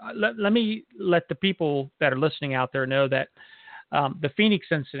me let the people that are listening out there know that the Phoenix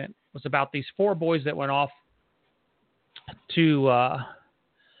incident was about these 4 boys that went off to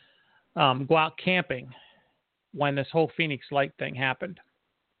go out camping when this whole Phoenix Light thing happened.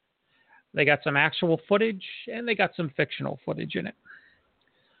 They got some actual footage and they got some fictional footage in it.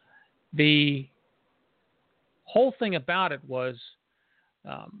 The whole thing about it was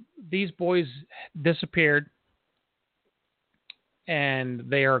these boys disappeared and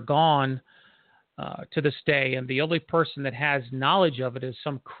they are gone to this day. And the only person that has knowledge of it is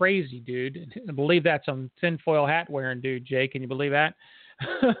some crazy dude. I believe that's some tinfoil hat wearing dude, Jay. Can you believe that?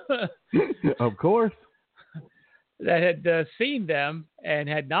 Of course. That had seen them and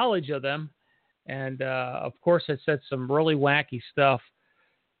had knowledge of them. And, of course, it said some really wacky stuff.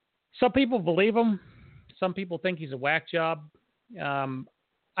 Some people believe him. Some people think he's a whack job.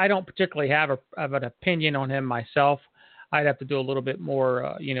 I don't particularly have an opinion on him myself. I'd have to do a little bit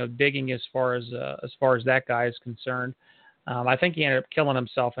more, digging as far as that guy is concerned. I think he ended up killing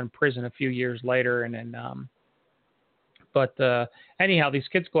himself in prison a few years later. And then, anyhow, these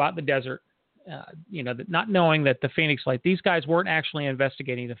kids go out in the desert, not knowing that the Phoenix Light, these guys weren't actually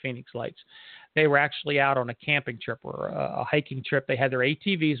investigating the Phoenix Lights. They were actually out on a camping trip or a hiking trip. They had their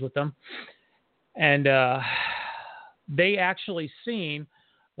ATVs with them. And they actually seen,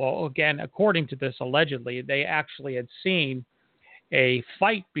 well, again, according to this, allegedly, they actually had seen a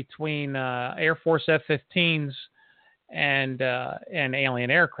fight between Air Force F-15s and alien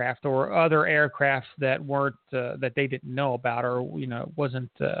aircraft or other aircraft that weren't that they didn't know about, or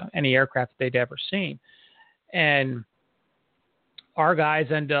wasn't any aircraft that they'd ever seen. And our guys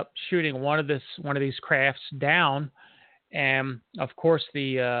end up shooting one of these crafts down, and of course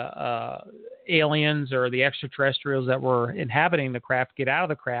the aliens or the extraterrestrials that were inhabiting the craft get out of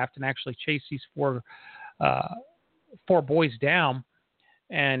the craft and actually chase these four boys down,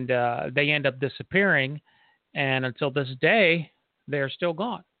 and they end up disappearing. And until this day, they're still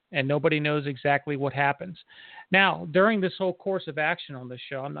gone, and nobody knows exactly what happens. Now, during this whole course of action on this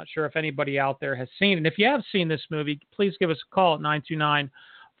show, I'm not sure if anybody out there has seen it. And if you have seen this movie, please give us a call at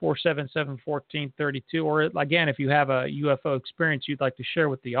 929-477-1432. Or, again, if you have a UFO experience you'd like to share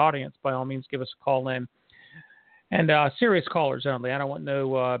with the audience, by all means, give us a call in. And serious callers only. I don't want no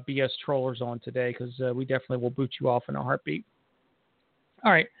BS trollers on today, because we definitely will boot you off in a heartbeat.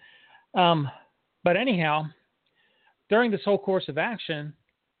 All right. But anyhow, during this whole course of action,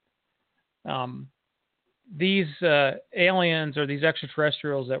 these aliens or these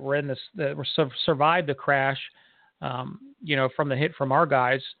extraterrestrials that were in this, that were survived the crash, from the hit from our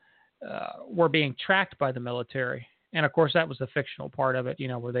guys, were being tracked by the military. And of course, that was the fictional part of it,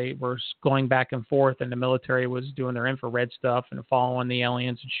 where they were going back and forth, and the military was doing their infrared stuff and following the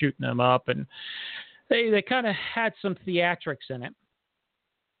aliens and shooting them up. And they kind of had some theatrics in it.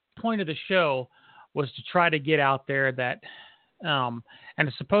 The point of the show was to try to get out there that, and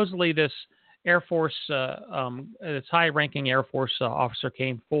supposedly this Air Force, this high-ranking Air Force officer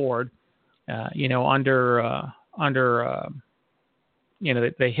came forward, under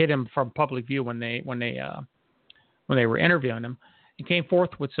they hid him from public view when they were interviewing him, and came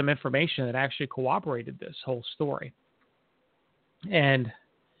forth with some information that actually corroborated this whole story. And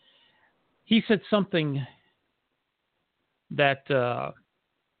he said something that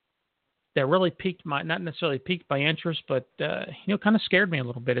really piqued not necessarily piqued my interest, but kind of scared me a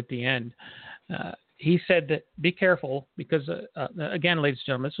little bit at the end. He said that be careful, because again, ladies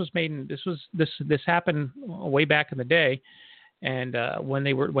and gentlemen, this happened way back in the day, and when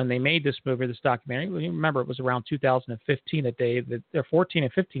they made this movie, this documentary, remember it was around 2015 they're 14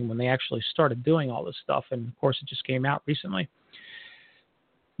 and 15 when they actually started doing all this stuff, and of course it just came out recently.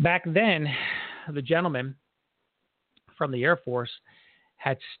 Back then, the gentleman from the Air Force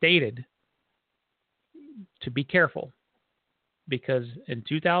had stated to be careful, because in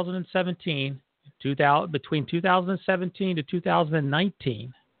 2017, between 2017 to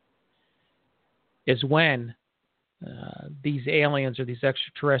 2019 is when these aliens or these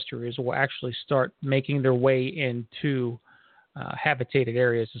extraterrestrials will actually start making their way into habitated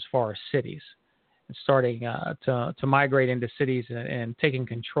areas as far as cities, and starting to migrate into cities and taking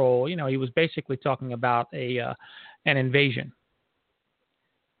control. You know, he was basically talking about an invasion.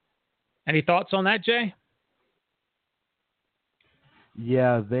 Any thoughts on that, Jay?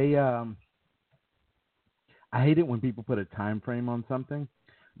 Yeah, they. I hate it when people put a time frame on something,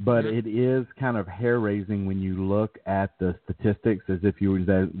 but it is kind of hair-raising when you look at the statistics, as if you were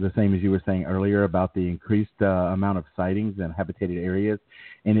the same as you were saying earlier about the increased amount of sightings in habitated areas,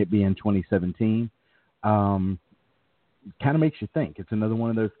 and it being 2017. Kind of makes you think. It's another one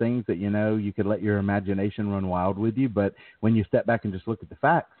of those things that, you know, you could let your imagination run wild with you, but when you step back and just look at the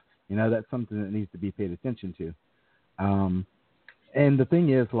facts, you know, that's something that needs to be paid attention to. And the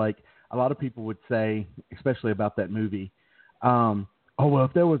thing is, like, a lot of people would say, especially about that movie, oh, well,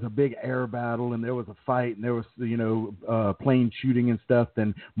 if there was a big air battle and there was a fight and there was, you know, plane shooting and stuff,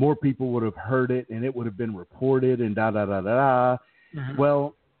 then more people would have heard it and it would have been reported and da-da-da-da-da.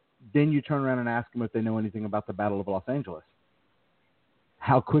 Well, then you turn around and ask them if they know anything about the Battle of Los Angeles.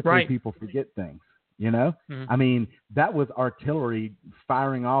 How quickly people forget things, you know? I mean, that was artillery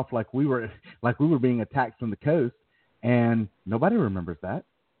firing off like we were being attacked from the coast, and nobody remembers that.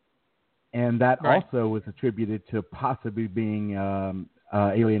 And that also was attributed to possibly being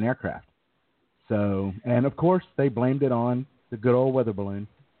alien aircraft. So, and of course, they blamed it on the good old weather balloon.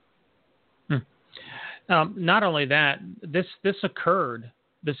 Not only that, this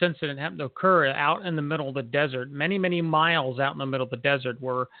incident happened to occur out in the middle of the desert, many, many miles out in the middle of the desert,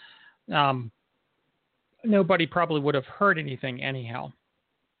 where nobody probably would have heard anything anyhow.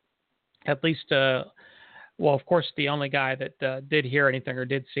 At least, well, of course, the only guy that did hear anything or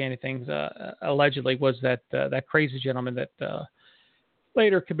did see anything allegedly was that crazy gentleman that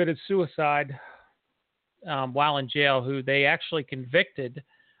later committed suicide while in jail, who they actually convicted,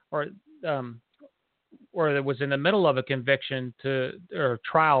 or that was in the middle of a conviction or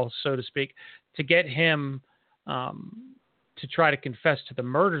trial, so to speak, to get him to try to confess to the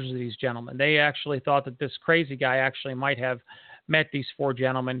murders of these gentlemen. They actually thought that this crazy guy actually might have met these four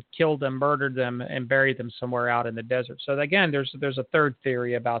gentlemen, killed them, murdered them, and buried them somewhere out in the desert. So again, there's a third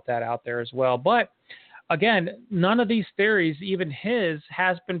theory about that out there as well. But again, none of these theories, even his,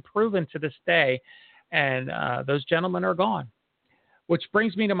 has been proven to this day, and those gentlemen are gone. Which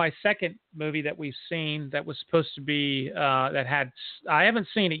brings me to my second movie that we've seen that was supposed to be I haven't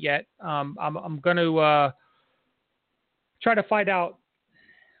seen it yet. I'm going to try to find out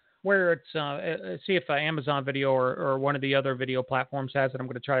where it's see if Amazon Video or one of the other video platforms has it. I'm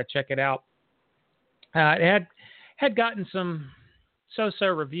going to try to check it out. It had gotten some so-so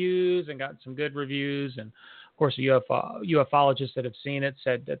reviews and gotten some good reviews, and of course the ufologists that have seen it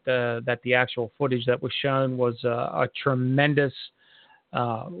said that the actual footage that was shown was a tremendous.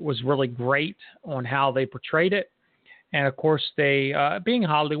 Was really great on how they portrayed it. And of course, they, being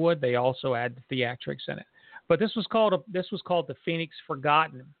Hollywood, they also add the theatrics in it. But this was called The Phoenix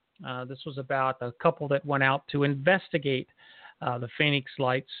Forgotten. This was about a couple that went out to investigate the Phoenix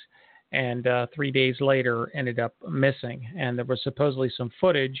lights, and 3 days later ended up missing. And there was supposedly some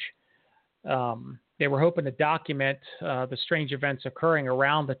footage. They were hoping to document the strange events occurring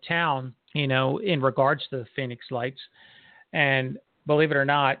around the town, you know, in regards to the Phoenix lights. And believe it or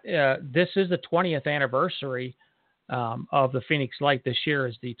not, this is the 20th anniversary of the Phoenix Light. This year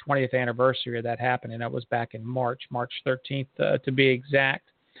is the 20th anniversary of that happening. That was back in March 13th to be exact.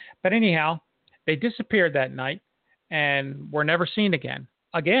 But anyhow, they disappeared that night and were never seen again.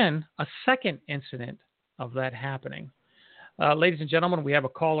 Again, a second incident of that happening. Ladies and gentlemen, we have a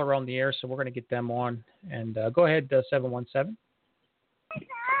caller on the air, so we're going to get them on. And go ahead, 717.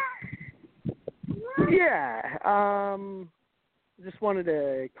 Yeah. Just wanted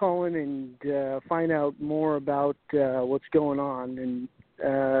to call in and find out more about what's going on, and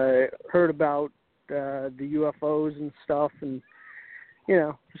heard about the UFOs and stuff, and you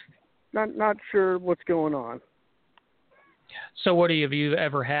know, just not sure what's going on. So, have you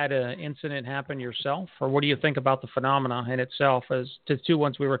ever had an incident happen yourself, or what do you think about the phenomena in itself? As the two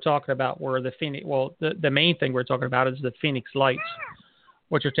ones we were talking about were the Phoenix. Well, the main thing we're talking about is the Phoenix Lights.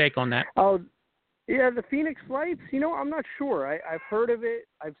 What's your take on that? Oh. Yeah, the Phoenix Lights, you know, I'm not sure. I've heard of it.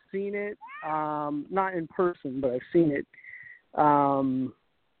 I've seen it, not in person, but I've seen it,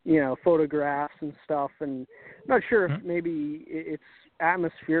 you know, photographs and stuff. And I'm not sure if maybe it's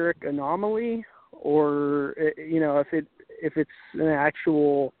atmospheric anomaly or, you know, if it's an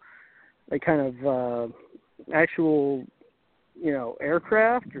actual, like kind of actual, you know,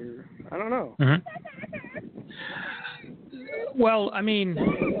 aircraft, or I don't know. Well, I mean,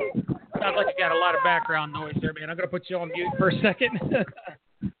 Sounds like you got a lot of background noise there, man. I'm going to put you on mute for a second.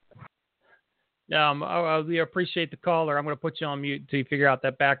 We appreciate the caller. I'm going to put you on mute until you figure out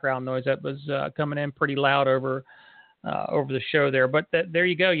that background noise that was coming in pretty loud over the show there. But there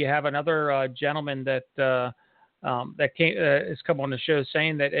you go. You have another gentleman that has come on the show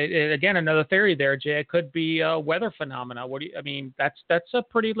saying that again, another theory there, Jay. It could be a weather phenomena. That's a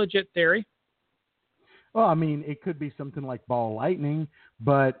pretty legit theory. Well, I mean, it could be something like ball lightning,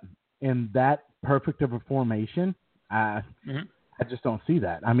 but in that perfect of a formation, I just don't see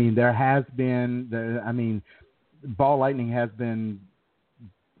that. I mean, there has been, ball lightning has been,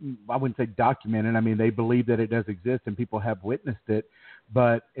 I wouldn't say documented. I mean, they believe that it does exist and people have witnessed it,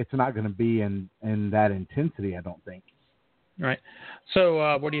 but it's not going to be in that intensity, I don't think. Right.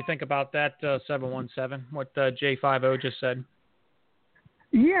 So what do you think about that, 717, what J50 just said?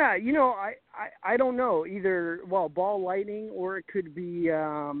 Yeah, I don't know either. Well, ball lightning, or it could be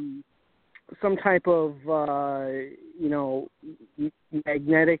some type of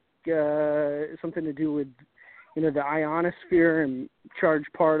magnetic, something to do with the ionosphere and charged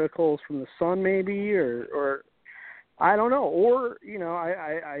particles from the sun, maybe, or I don't know, or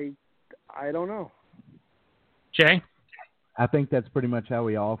I don't know. Jay? I think that's pretty much how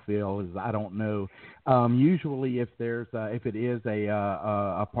we all feel. Is I don't know. Usually, if it is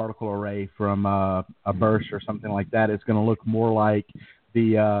a particle array from a burst or something like that, it's going to look more like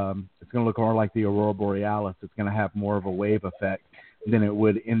the aurora borealis. It's going to have more of a wave effect than it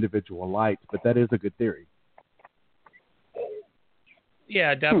would individual lights. But that is a good theory.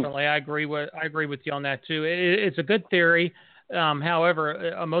 Yeah, definitely. I agree with you on that too. It's a good theory.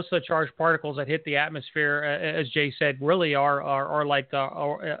 However, most of the charged particles that hit the atmosphere, as Jay said, really are like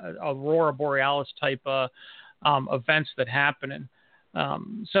aurora borealis type events that happen.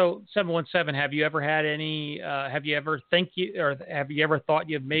 So 717, have you ever had any? Have you ever thought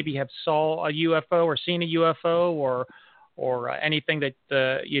you maybe have saw a UFO or seen a UFO or anything that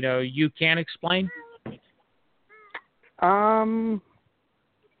you can explain?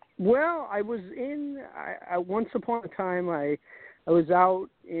 Well, I was once upon a time I was out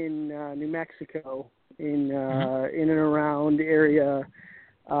in New Mexico in and around area.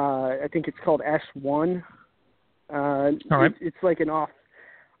 I think it's called S1. All right. It's like an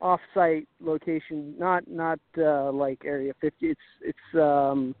off-site location, not like Area 50. It's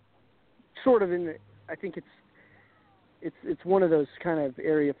sort of in the, I think it's one of those kind of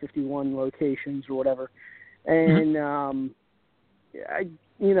Area 51 locations or whatever, and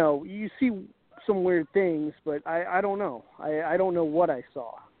you see some weird things, but I don't know. I don't know what I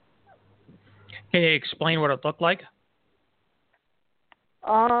saw. Can you explain what it looked like?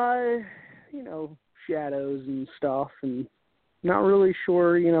 Shadows and stuff, and not really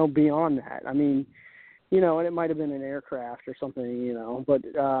sure, beyond that. I mean, and it might have been an aircraft or something, but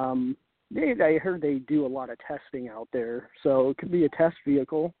I heard they do a lot of testing out there, so it could be a test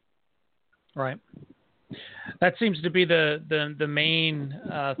vehicle. Right. That seems to be the main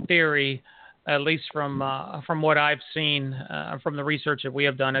theory, at least from what I've seen from the research that we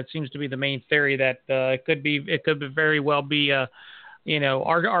have done. It seems to be the main theory that it could very well be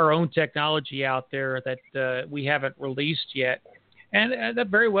our own technology out there that we haven't released yet, and that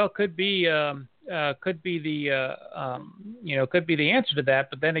very well could be the answer to that.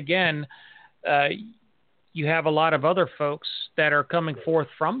 But then again, you have a lot of other folks that are coming forth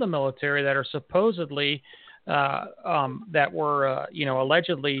from the military that are supposedly that were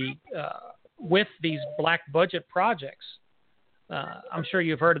allegedly with these black budget projects. I'm sure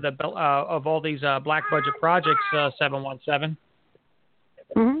you've heard of all these black budget projects, 717.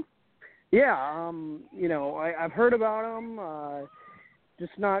 Mm-hmm. Yeah, I've heard about them.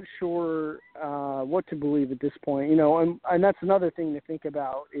 Just not sure what to believe at this point. And that's another thing to think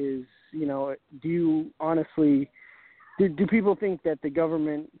about is, do you honestly, do people think that the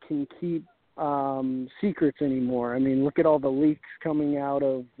government can keep secrets anymore? I mean, look at all the leaks coming out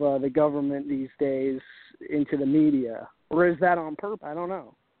of the government these days into the media. Or is that on purpose? I don't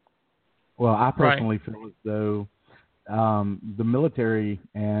know. Well, I personally feel as though the military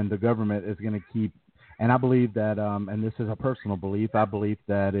and the government is going to keep, and I believe that, and this is a personal belief, I believe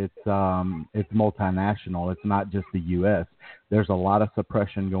that it's multinational. It's not just the U.S. There's a lot of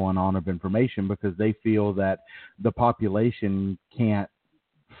suppression going on of information because they feel that the population can't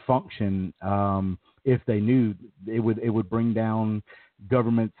function if they knew. It would bring down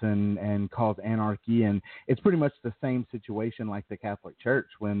governments and cause anarchy. And it's pretty much the same situation like the Catholic Church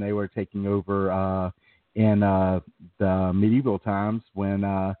when they were taking over in the medieval times when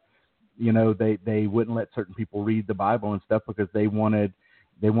they wouldn't let certain people read the Bible and stuff because they wanted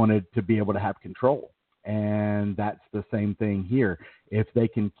to be able to have control. And that's the same thing here. If they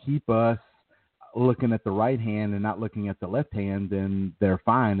can keep us looking at the right hand and not looking at the left hand, then they're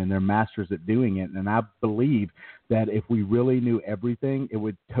fine, and they're masters at doing it. And I believe that if we really knew everything, it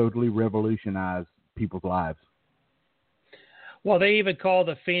would totally revolutionize people's lives. Well, they even call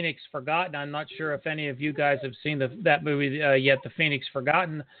the Phoenix Forgotten. I'm not sure if any of you guys have seen that movie yet, The Phoenix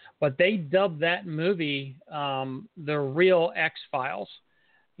Forgotten, but they dubbed that movie the real X-Files.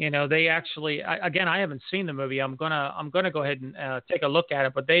 You know, they actually, again, I haven't seen the movie. I'm gonna go ahead and take a look at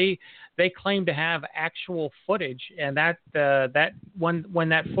it. But they claim to have actual footage, and that when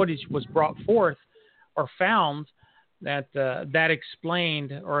that footage was brought forth or found, that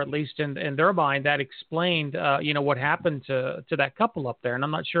explained, or at least in their mind, that explained what happened to that couple up there. And I'm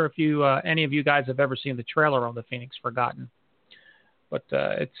not sure if any of you guys have ever seen the trailer on The Phoenix Forgotten, but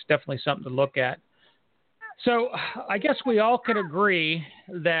it's definitely something to look at. So I guess we all could agree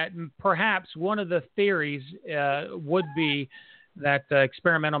that perhaps one of the theories would be that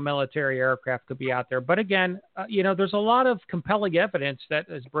experimental military aircraft could be out there. But again, there's a lot of compelling evidence that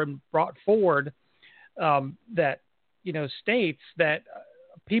has been brought forward that states that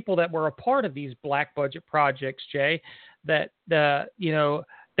people that were a part of these black budget projects, Jay, that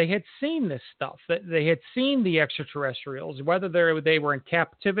they had seen this stuff, that they had seen the extraterrestrials, whether they were in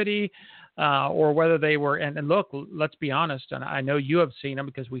captivity or whether they were, and look, let's be honest, and I know you have seen them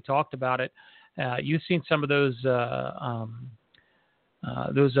because we talked about it. You've seen some of those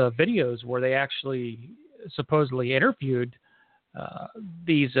videos where they actually supposedly interviewed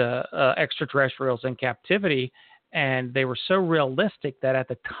these extraterrestrials in captivity, and they were so realistic that at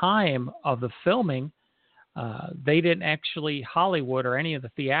the time of the filming, they didn't actually, Hollywood or any of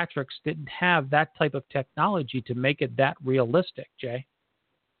the theatrics didn't have that type of technology to make it that realistic, Jay.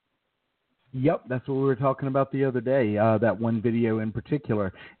 Yep, that's what we were talking about the other day, that one video in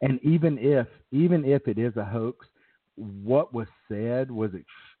particular. And even if it is a hoax, what was said was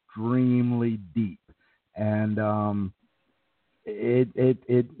extremely deep. And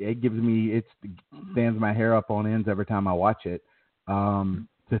it gives me, it stands my hair up on ends every time I watch it,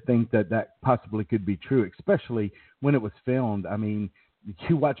 to think that possibly could be true, especially when it was filmed. I mean,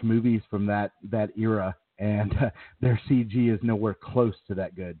 you watch movies from that era, and their CG is nowhere close to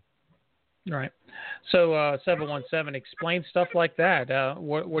that good. Right. So 717, explain stuff like that.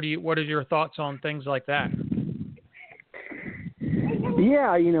 What are your thoughts on things like that? Yeah,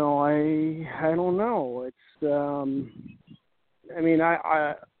 I don't know. It's I mean,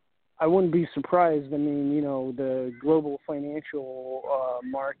 I wouldn't be surprised. I mean, the global financial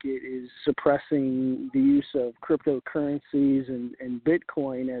market is suppressing the use of cryptocurrencies and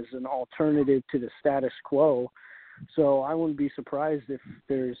Bitcoin as an alternative to the status quo. So I wouldn't be surprised if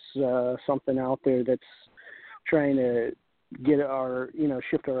there's something out there that's trying to get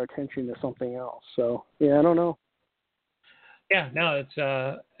shift our attention to something else. So, yeah, I don't know. Yeah, no,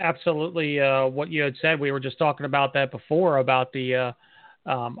 it's absolutely what you had said. We were just talking about that before, about the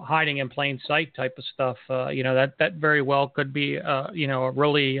hiding in plain sight type of stuff. That very well could be, a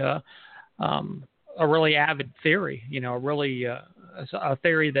really avid theory. A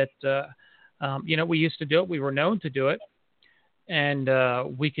theory that we used to do it. We were known to do it, and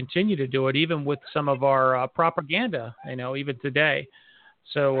we continue to do it, even with some of our propaganda. Even today.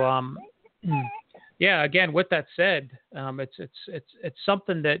 So. Yeah. Again, with that said, it's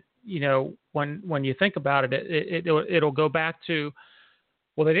something that when you think about it, it'll go back to,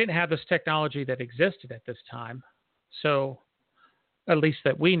 well, they didn't have this technology that existed at this time, so at least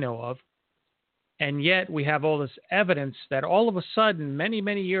that we know of, and yet we have all this evidence that all of a sudden, many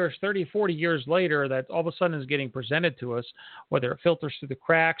years, 30, 40 years later, that all of a sudden is getting presented to us, whether it filters through the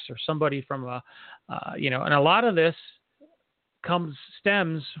cracks or somebody from and a lot of this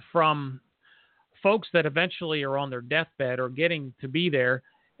stems from folks that eventually are on their deathbed or getting to be there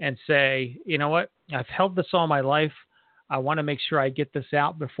and say, you know what, I've held this all my life. I want to make sure I get this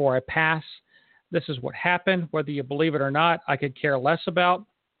out before I pass. This is what happened. Whether you believe it or not, I could care less about.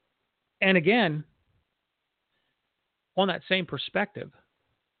 And again, on that same perspective,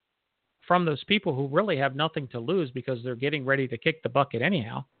 from those people who really have nothing to lose because they're getting ready to kick the bucket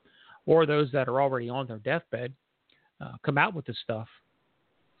anyhow, or those that are already on their deathbed, come out with this stuff.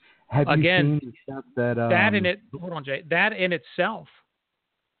 Have you Again, seen the stuff that hold on, Jay. That in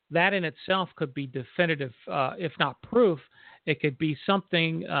itself could be definitive, if not proof. It could be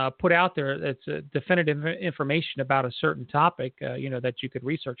something put out there that's definitive information about a certain topic, that you could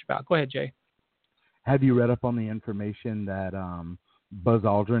research about. Go ahead, Jay. Have you read up on the information that Buzz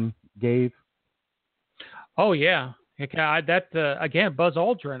Aldrin gave? Oh yeah, again, Buzz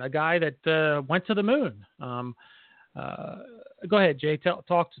Aldrin, a guy that went to the moon. Go ahead, Jay. Talk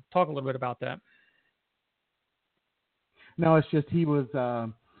a little bit about that. No, it's just he was.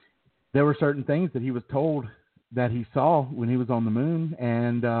 There were certain things that he was told that he saw when he was on the moon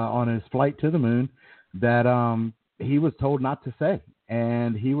and on his flight to the moon that he was told not to say.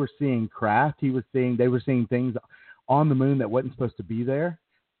 And he was seeing craft. They were seeing things on the moon that wasn't supposed to be there.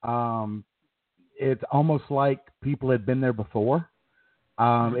 It's almost like people had been there before.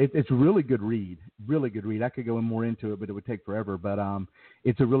 It's a really good read. I could go more into it, but it would take forever. But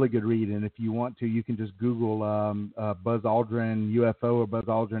it's a really good read. And if you want to, you can just Google Buzz Aldrin UFO or Buzz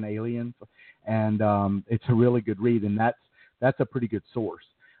Aldrin aliens, and it's a really good read. And that's a pretty good source.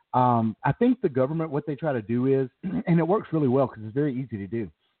 I think the government, what they try to do is, and it works really well because it's very easy to do.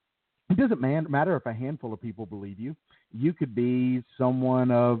 It doesn't matter if a handful of people believe you. You could be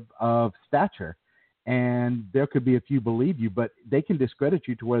someone of stature, and there could be a few believe you, but they can discredit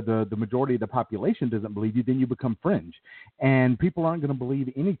you to where the majority of the population doesn't believe you. Then you become fringe, and people aren't going to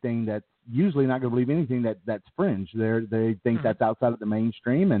believe anything that's usually not going to believe anything that's fringe. They think that's outside of the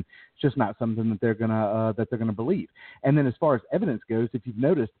mainstream, and it's just not something that they're gonna believe. And then as far as evidence goes, if you've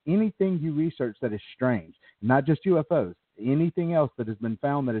noticed anything you research that is strange, not just UFOs, anything else that has been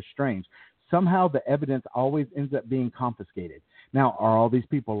found that is strange, somehow the evidence always ends up being confiscated. Now, are all these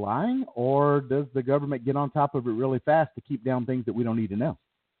people lying, or does the government get on top of it really fast to keep down things that we don't need to know?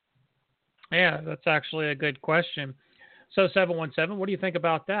 Yeah, that's actually a good question. So 717, what do you think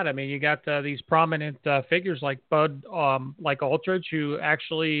about that? I mean, you got these prominent figures like Bud, like Aldrich, who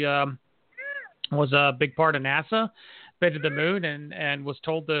actually was a big part of NASA, been to the moon, and was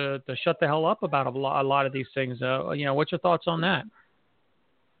told to shut the hell up about a lot of these things. What's your thoughts on that?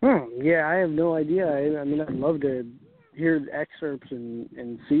 Yeah, I have no idea. I mean, I'd love to hear excerpts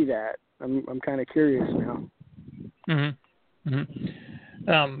and see that. I'm kind of curious now. Mm-hmm.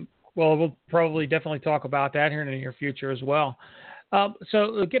 Mm-hmm. Well, we'll probably definitely talk about that here in the near future as well.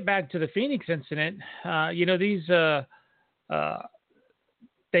 So get back to the Phoenix incident. These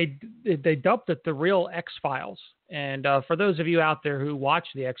they dubbed it the real X-Files. And for those of you out there who watch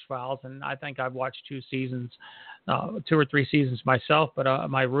the X-Files, and I think I've watched 2 or 3 seasons myself, but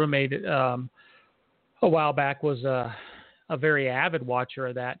my roommate a while back was a very avid watcher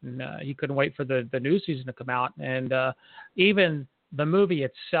of that, and he couldn't wait for the new season to come out. And even the movie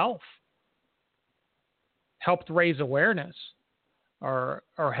itself helped raise awareness or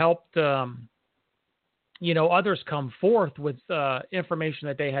helped, others come forth with information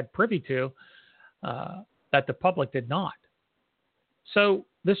that they had privy to that the public did not. So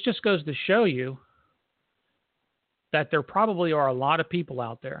this just goes to show you that there probably are a lot of people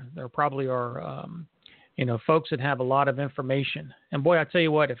out there. There probably are, folks that have a lot of information. And boy, I tell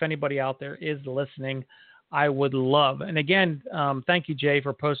you what, if anybody out there is listening, I would love. And again, thank you, Jay,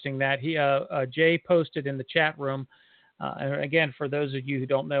 for posting that. Jay posted in the chat room. And again, for those of you who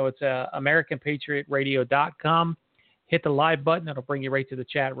don't know, it's AmericanPatriotRadio.com. Hit the live button. It'll bring you right to the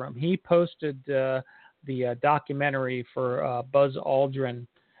chat room. He posted the documentary for Buzz Aldrin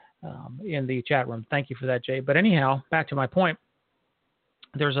in the chat room. Thank you for that, Jay. But anyhow, back to my point.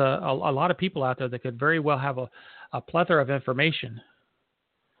 There's a lot of people out there that could very well have a plethora of information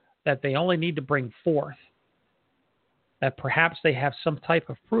that they only need to bring forth, that perhaps they have some type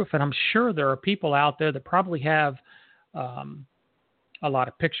of proof. And I'm sure there are people out there that probably have a lot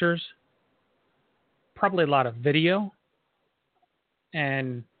of pictures, probably a lot of video,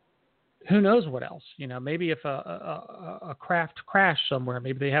 and who knows what else. Maybe if a craft crashed somewhere,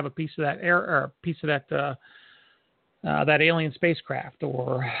 maybe they have a piece of that that alien spacecraft,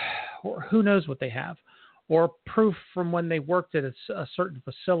 or who knows what they have, or proof from when they worked at a certain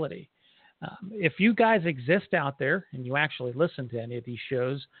facility. If you guys exist out there and you actually listen to any of these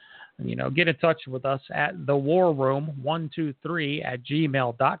shows, get in touch with us at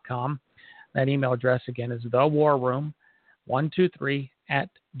thewarroom123@gmail.com. That email address again is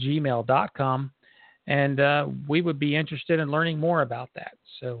thewarroom123@gmail.com. And we would be interested in learning more about that.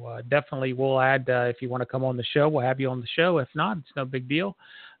 So definitely we'll add, if you want to come on the show, we'll have you on the show. If not, it's no big deal.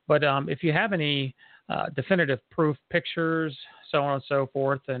 But if you have any definitive proof, pictures, so on and so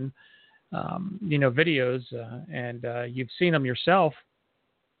forth, and, videos, and you've seen them yourself,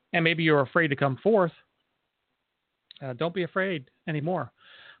 and maybe you're afraid to come forth, don't be afraid anymore.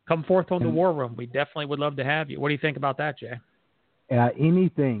 Come forth on the War Room. We definitely would love to have you. What do you think about that, Jay?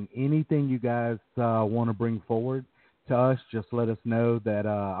 Anything you guys want to bring forward to us, just let us know that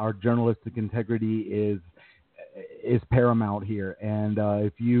our journalistic integrity is paramount here. And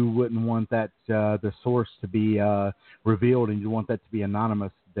if you wouldn't want that the source to be revealed and you want that to be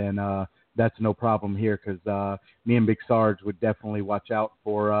anonymous, then that's no problem here, because me and Big Sarge would definitely watch out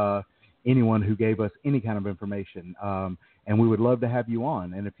for anyone who gave us any kind of information. and we would love to have you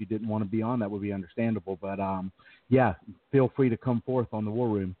on. And if you didn't want to be on, that would be understandable. But yeah, feel free to come forth on the War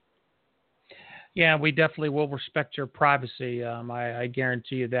Room. Yeah, we definitely will respect your privacy. I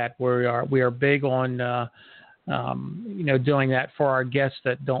guarantee you that we are big on doing that for our guests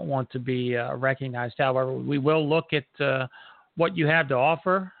that don't want to be recognized. However, we will look at what you have to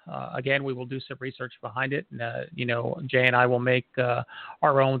offer. Again, we will do some research behind it. And, Jay and I will make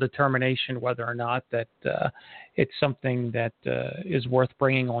our own determination whether or not that it's something that is worth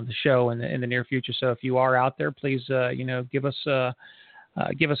bringing on the show in the near future. So if you are out there, please, give us a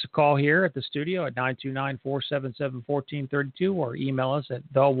call here at the studio at 929-477-1432 or email us at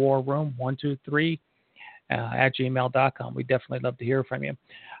thewarroom123 at gmail.com. We'd definitely love to hear from you.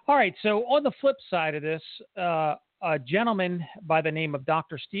 All right, so on the flip side of this, a gentleman by the name of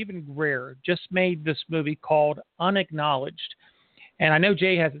Dr. Stephen Greer just made this movie called Unacknowledged. And I know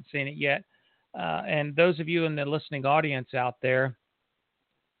Jay hasn't seen it yet. And those of you in the listening audience out there,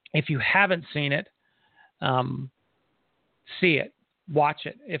 if you haven't seen it, see it. Watch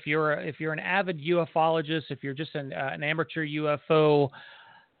it. If you're an avid ufologist, if you're just an amateur UFO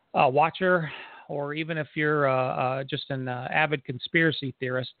watcher, or even if you're just an avid conspiracy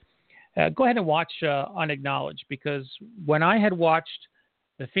theorist, go ahead and watch Unacknowledged, because when I had watched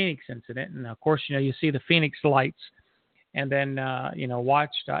the Phoenix incident, and of course, you see the Phoenix lights, and then,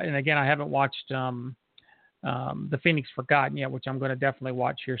 watched, and again, I haven't watched the Phoenix Forgotten yet, which I'm going to definitely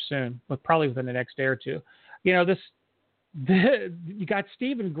watch here soon, but probably within the next day or two. You got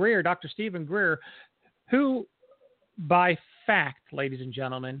Stephen Greer, Dr. Stephen Greer, who, by fact, ladies and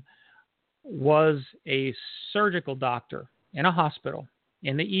gentlemen, was a surgical doctor in a hospital,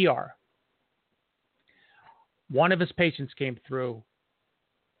 in the ER. One of his patients came through,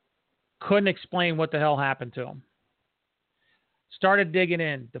 couldn't explain what the hell happened to him. Started digging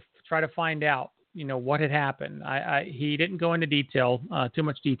in to try to find out, what had happened. He didn't go into too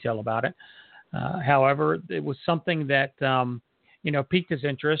much detail about it. However, it was something that, piqued his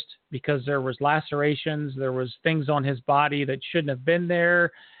interest, because there was lacerations, there was things on his body that shouldn't have been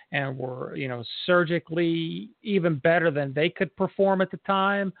there, and were, surgically even better than they could perform at the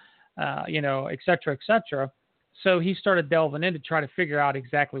time, et cetera, et cetera. So he started delving in to try to figure out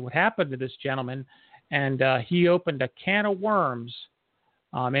exactly what happened to this gentleman. And he opened a can of worms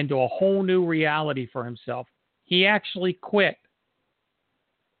into a whole new reality for himself. He actually quit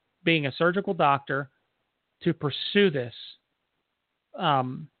being a surgical doctor to pursue this, I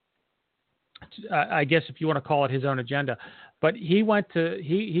guess if you want to call it his own agenda. But he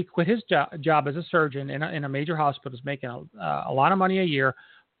quit his job as a surgeon in a major hospital, making a lot of money a year,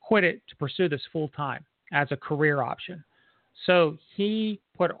 quit it to pursue this full time as a career option. So he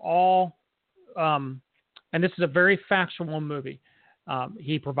put all, and this is a very factual movie.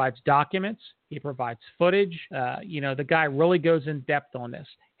 He provides documents. He provides footage. The guy really goes in depth on this.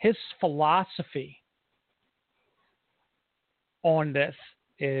 His philosophy on this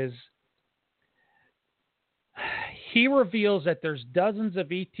is, he reveals that there's dozens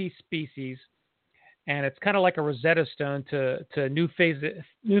of ET species, and it's kind of like a Rosetta Stone to new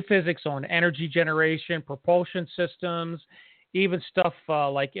physics on energy generation, propulsion systems, even stuff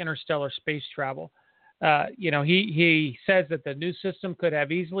like interstellar space travel. He says that the new system could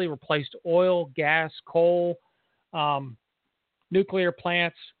have easily replaced oil, gas, coal, nuclear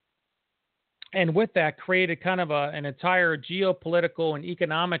plants, and with that created kind of an entire geopolitical and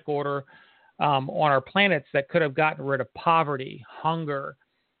economic order on our planets that could have gotten rid of poverty, hunger,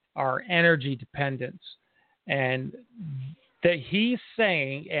 our energy dependence. And that he's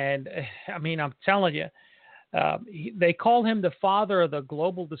saying, and I mean, I'm telling you, they call him the father of the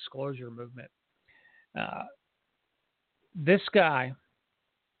global disclosure movement. This guy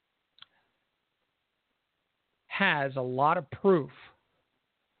has a lot of proof,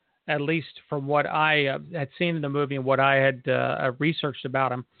 at least from what I had seen in the movie and what I had researched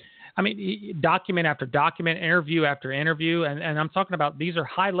about him. I mean, document after document, interview after interview, and I'm talking about, these are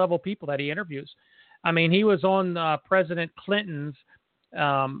high-level people that he interviews. I mean, he was on President Clinton's.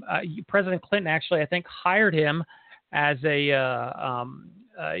 President Clinton actually, I think, hired him as to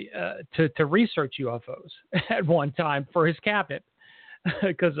research UFOs at one time for his cabinet,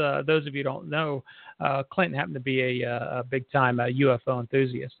 because those of you who don't know, Clinton happened to be a big-time UFO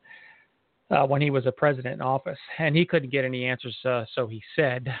enthusiast when he was a president in office, and he couldn't get any answers, so he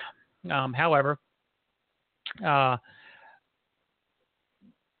said. However,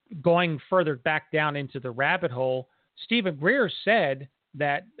 going further back down into the rabbit hole, Stephen Greer said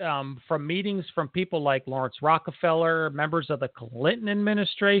that from meetings from people like Lawrence Rockefeller, members of the Clinton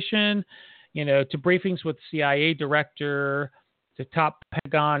administration, to briefings with CIA director to top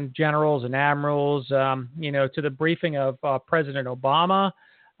Pentagon generals and admirals, to the briefing of President Obama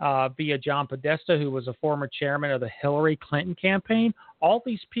via John Podesta, who was a former chairman of the Hillary Clinton campaign. All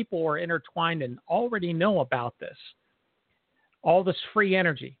these people are intertwined and already know about this. All this free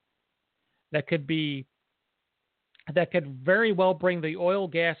energy that could very well bring the oil,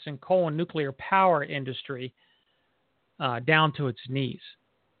 gas, and coal and nuclear power industry down to its knees.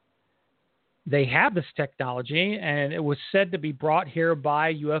 They have this technology, and it was said to be brought here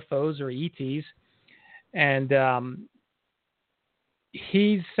by UFOs or ETs. And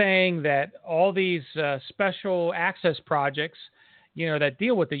he's saying that all these special access projects, that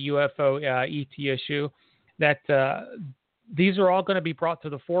deal with the UFO ET issue, that these are all going to be brought to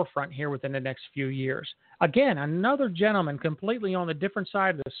the forefront here within the next few years. Again, another gentleman completely on the different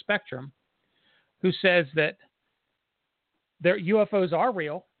side of the spectrum who says that their UFOs are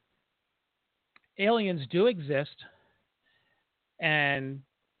real, aliens do exist, and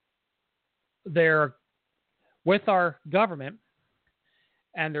they're with our government,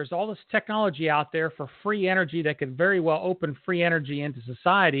 and there's all this technology out there for free energy that could very well open free energy into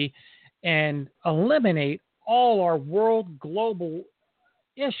society and eliminate all our world global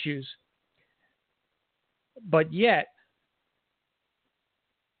issues. But yet,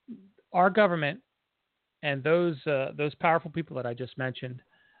 our government and those powerful people that I just mentioned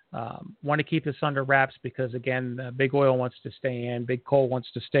want to keep this under wraps because, again, big oil wants to stay in, big coal wants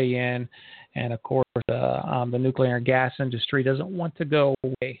to stay in, and of course, the nuclear and gas industry doesn't want to go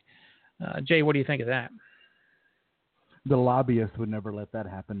away. Jay, what do you think of that? The lobbyists would never let that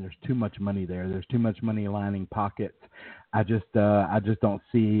happen. There's too much money there. There's too much money lining pockets. I just don't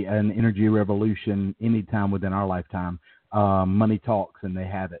see an energy revolution anytime within our lifetime. Money talks, and they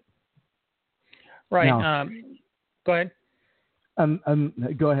have it. Right. Now, go ahead.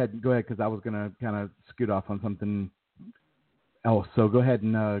 Go ahead, because I was going to kind of scoot off on something else. So go ahead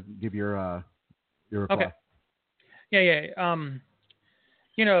and give your reply. Okay. Yeah.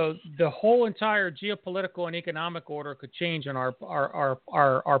 The whole entire geopolitical and economic order could change on our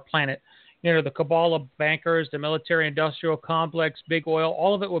planet. The cabal of bankers, the military-industrial complex, big oil,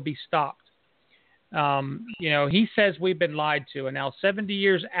 all of it would be stopped. He says we've been lied to, and now 70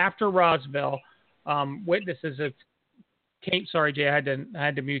 years after Roswell, witnesses have came. Sorry, Jay, I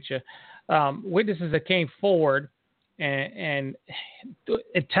had to mute you. Witnesses that came forward and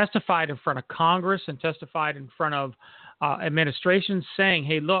it testified in front of Congress and testified in front of administrations saying,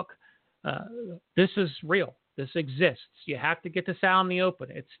 hey, look, this is real. This exists. You have to get this out in the open.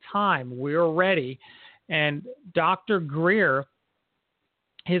 It's time. We're ready. And Dr. Greer,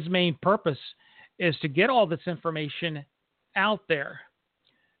 his main purpose is to get all this information out there.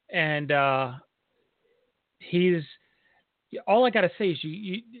 And all I got to say is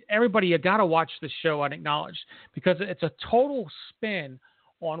everybody, you got to watch the show Unacknowledged, because it's a total spin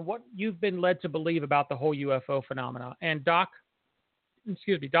on what you've been led to believe about the whole UFO phenomena. And Doc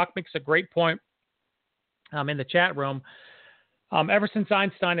makes a great point in the chat room. Ever since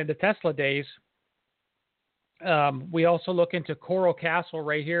Einstein and the Tesla days, we also look into Coral Castle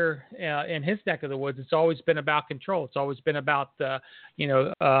right here in his neck of the woods. It's always been about control. It's always been about, not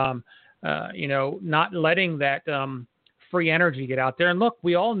letting that free energy get out there. And look,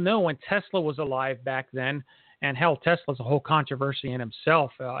 we all know when Tesla was alive back then, and hell, Tesla's a whole controversy in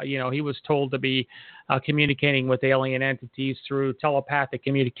himself. He was told to be communicating with alien entities through telepathic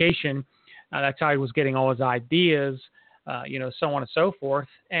communication. That's how he was getting all his ideas, so on and so forth.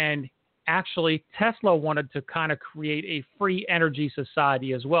 And actually, Tesla wanted to kind of create a free energy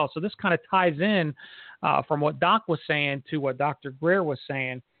society as well. So this kind of ties in from what Doc was saying to what Dr. Greer was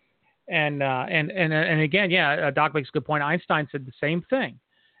saying. And again, Doc makes a good point. Einstein said the same thing.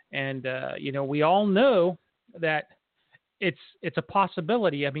 And, we all know that it's a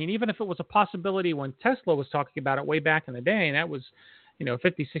possibility. I mean, even if it was a possibility when Tesla was talking about it way back in the day, and that was,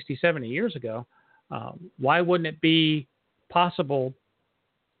 50, 60, 70 years ago, why wouldn't it be possible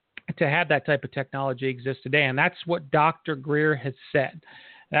to have that type of technology exist today? And that's what Dr. Greer has said.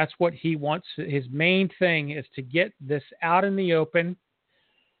 That's what he wants. His main thing is to get this out in the open,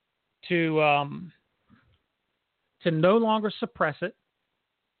 to no longer suppress it.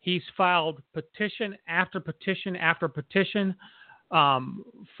 He's filed petition after petition after petition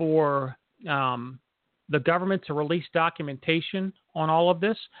for the government to release documentation on all of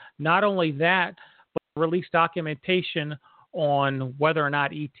this. Not only that, but release documentation on whether or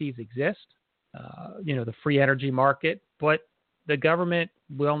not ETs exist, the free energy market. But the government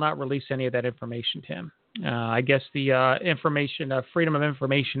will not release any of that information to him. I guess the Freedom of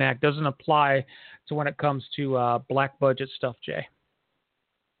Information Act doesn't apply to when it comes to black budget stuff, Jay.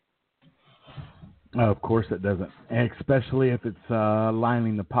 Of course it doesn't, and especially if it's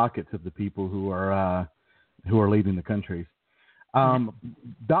lining the pockets of the people who are leading the countries.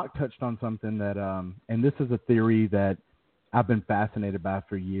 Doc touched on something that, and this is a theory that I've been fascinated by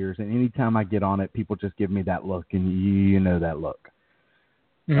for years. And anytime I get on it, people just give me that look, and you know that look,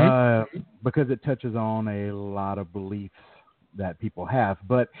 because it touches on a lot of beliefs that people have.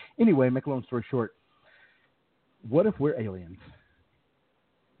 But anyway, make a long story short, what if we're aliens?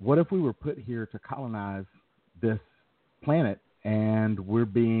 What if we were put here to colonize this planet and we're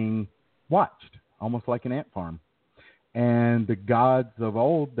being watched, almost like an ant farm? And the gods of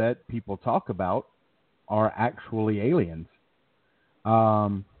old that people talk about are actually aliens.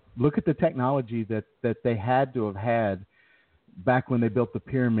 Look at the technology that they had to have had back when they built the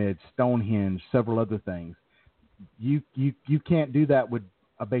pyramids, Stonehenge, several other things. You can't do that with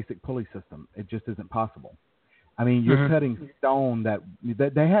a basic pulley system. It just isn't possible. I mean, you're cutting stone that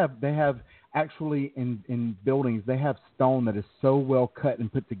they have actually in buildings. They have stone that is so well cut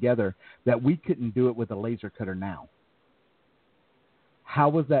and put together that we couldn't do it with a laser cutter now. How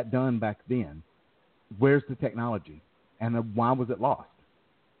was that done back then? Where's the technology? And why was it lost?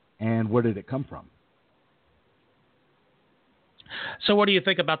 And where did it come from? So what do you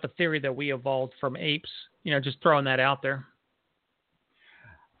think about the theory that we evolved from apes? Just throwing that out there.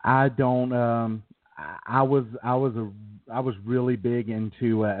 I don't. I was really big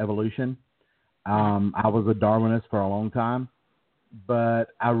into evolution. I was a Darwinist for a long time, but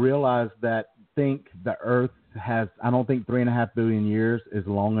I realized that the Earth has, I don't think 3.5 billion years is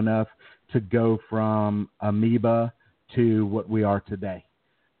long enough to go from amoeba to what we are today.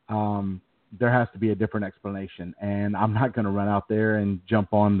 There has to be a different explanation, and I'm not going to run out there and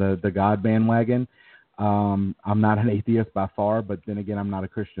jump on the God bandwagon. I'm not an atheist by far, but then again, I'm not a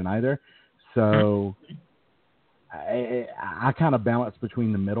Christian either. So I kind of balance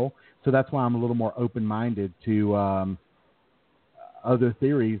between the middle. So that's why I'm a little more open-minded to other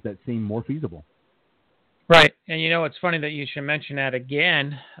theories that seem more feasible. Right. And it's funny that you should mention that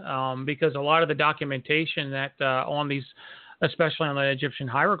again, because a lot of the documentation that on these, especially on the Egyptian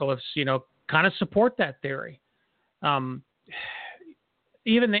hieroglyphs, kind of support that theory. Even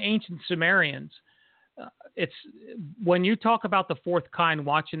the ancient Sumerians, it's when you talk about the fourth kind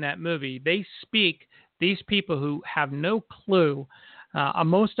watching that movie, they speak, these people who have no clue,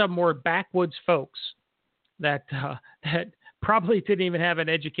 most of them were backwoods folks that probably didn't even have an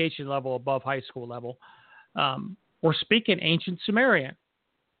education level above high school level, were speaking ancient Sumerian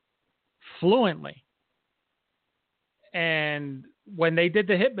fluently. And when they did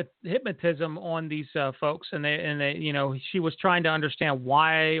the hypnotism on these folks, and they, she was trying to understand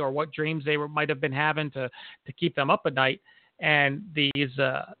why or what dreams they might have been having to keep them up at night, and these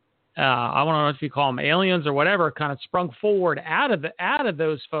I don't know if you call them aliens or whatever, kind of sprung forward out of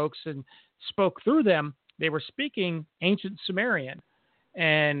those folks and spoke through them. They were speaking ancient Sumerian,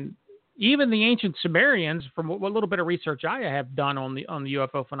 and even the ancient Sumerians, from what little bit of research I have done on the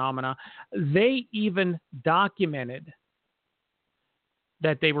UFO phenomena, they even documented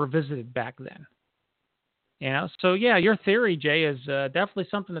that they were visited back then. So yeah, your theory, Jay, is definitely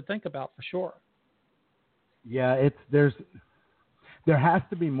something to think about for sure. Yeah, there has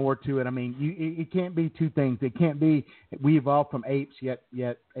to be more to it. I mean, it can't be two things. It can't be we evolved from apes, yet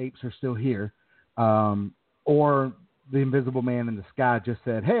apes are still here, or the invisible man in the sky just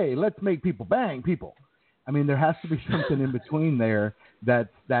said, "Hey, let's make people bang people." I mean, there has to be something in between there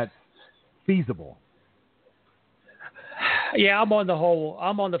that's feasible. Yeah, I'm on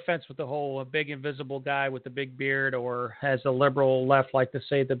the fence with the whole big invisible guy with the big beard, or as the liberal left like to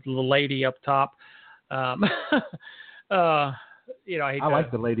say, the lady up top. I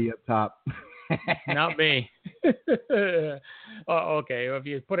like the lady up top. Not me. Okay, well, if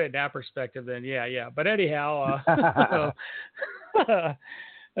you put it in that perspective, then yeah. But anyhow,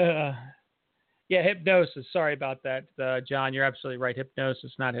 yeah, hypnosis. Sorry about that, John. You're absolutely right.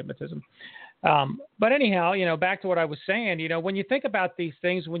 Hypnosis, not hypnotism. But anyhow, back to what I was saying, when you think about these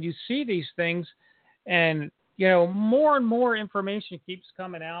things, when you see these things, and, more and more information keeps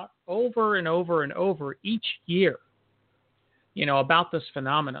coming out over and over and over each year, about this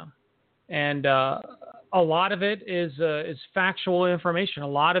phenomena. And a lot of it is factual information. A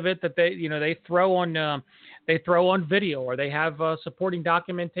lot of it that they throw on video, or they have supporting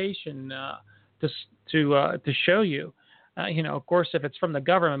documentation to show you. Of course, if it's from the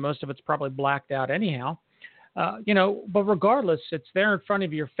government, most of it's probably blacked out anyhow. But regardless, it's there in front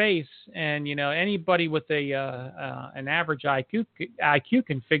of your face, and anybody with an average IQ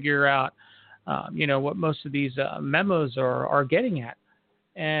can figure out what most of these memos are getting at.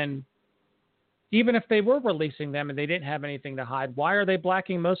 And even if they were releasing them and they didn't have anything to hide, why are they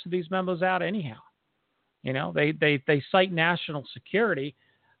blacking most of these memos out anyhow? They cite national security,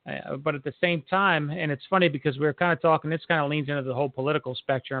 but at the same time, and it's funny because we were kind of talking. This kind of leans into the whole political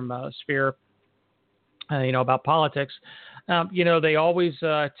spectrum sphere. About politics. They always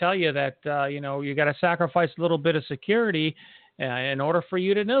tell you that you got to sacrifice a little bit of security in order for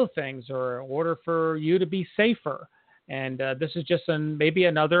you to know things, or in order for you to be safer. And this is just maybe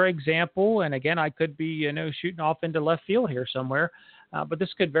another example. And again, I could be shooting off into left field here somewhere, but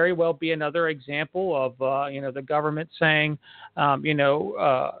this could very well be another example of the government saying,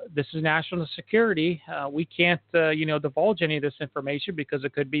 this is national security. We can't divulge any of this information because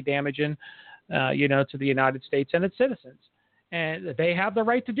it could be damaging to the United States and its citizens. And they have the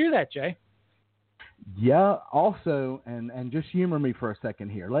right to do that, Jay. Yeah, also, and just humor me for a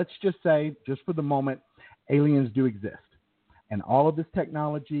second here. Let's just say, just for the moment, aliens do exist. And all of this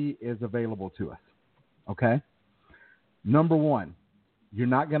technology is available to us. Okay? Number one, you're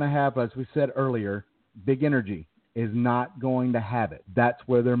not going to have, as we said earlier, big energy is not going to have it. That's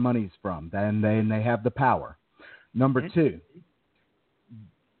where their money's from. And they have the power. Number two,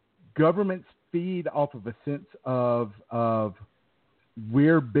 governments feed off of a sense of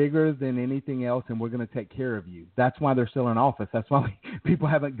we're bigger than anything else and we're going to take care of you. That's why they're still in office. That's why people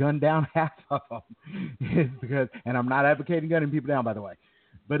haven't gunned down half of them. Is because, and I'm not advocating gunning people down, by the way.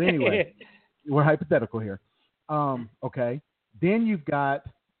 But anyway, we're hypothetical here. Okay. Then you've got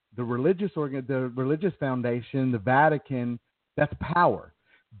the religious foundation, the Vatican. That's power.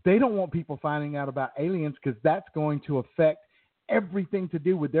 They don't want people finding out about aliens because that's going to affect everything to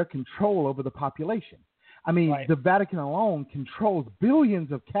do with their control over the population. I mean, right. The Vatican alone controls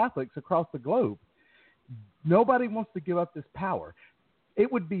billions of Catholics across the globe. Nobody wants to give up this power.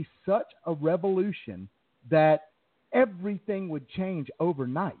 It would be such a revolution that everything would change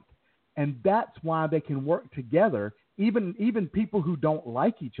overnight. And that's why they can work together. Even people who don't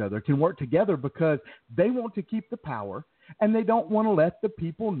like each other can work together because they want to keep the power and they don't want to let the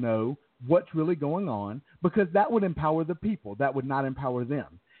people know what's really going on, because that would empower the people. That would not empower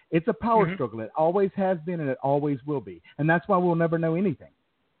them. It's a power struggle. It always has been and it always will be. And that's why we'll never know anything.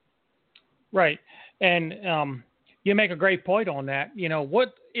 Right. And you make a great point on that.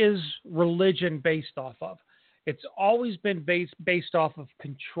 What is religion based off of? It's always been based off of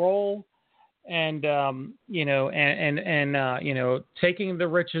control and, taking the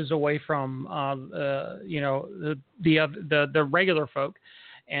riches away from, the regular folk.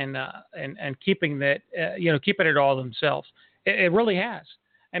 And keeping that, keeping it all themselves. It really has.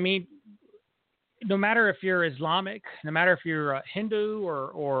 I mean, no matter if you're Islamic, no matter if you're a Hindu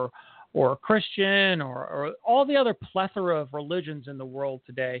or Christian or all the other plethora of religions in the world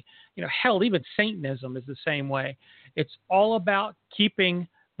today, hell, even Satanism is the same way. It's all about keeping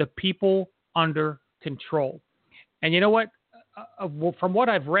the people under control. And you know what? From what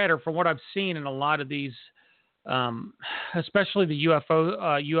I've read or from what I've seen in a lot of these, especially the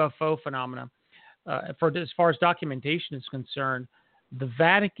UFO phenomena, for as far as documentation is concerned, the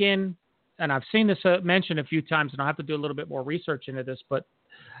Vatican, and I've seen this mentioned a few times, and I'll have to do a little bit more research into this, but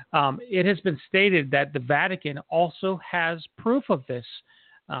it has been stated that the Vatican also has proof of this,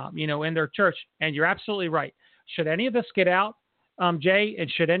 in their church. And you're absolutely right. Should any of this get out, Jay, and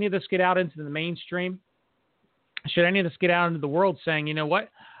should any of this get out into the mainstream, should any of this get out into the world saying, you know what,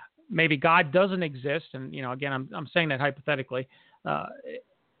 maybe God doesn't exist, and again, I'm saying that hypothetically,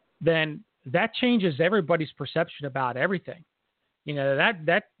 then that changes everybody's perception about everything.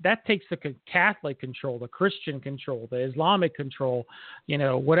 That takes the Catholic control, the Christian control, the Islamic control,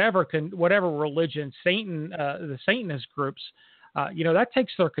 whatever religion, the Satanist groups, that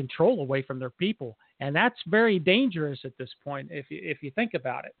takes their control away from their people, and that's very dangerous at this point if you think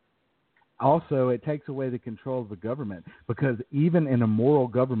about it. Also, it takes away the control of the government, because even in a moral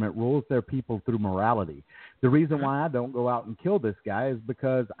government rules their people through morality. The reason why I don't go out and kill this guy is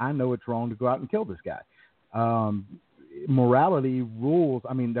because I know it's wrong to go out and kill this guy. Morality rules.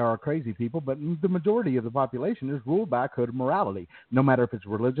 I mean, there are crazy people, but the majority of the population is ruled by a code of morality, no matter if it's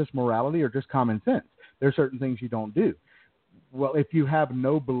religious morality or just common sense. There are certain things you don't do. Well, if you have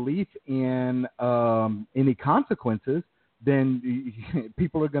no belief in any consequences, then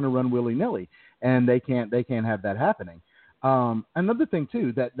people are going to run willy-nilly, and they can't have that happening. Another thing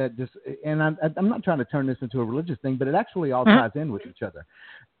too that just, and I'm not trying to turn this into a religious thing, but it actually all ties in with each other.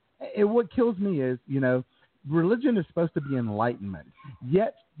 What kills me is, religion is supposed to be enlightenment,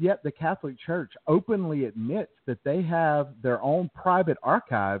 yet the Catholic Church openly admits that they have their own private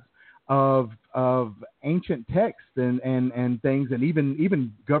archives of ancient texts and things, and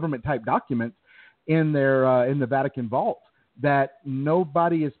even government type documents in the Vatican vault that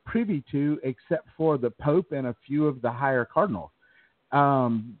nobody is privy to except for the Pope and a few of the higher cardinals.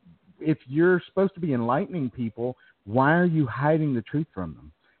 if you're supposed to be enlightening people, why are you hiding the truth from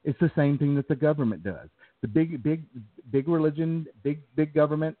them? It's the same thing that the government does. The big religion, big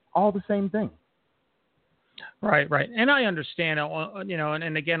government, all the same thing. Right. And I understand,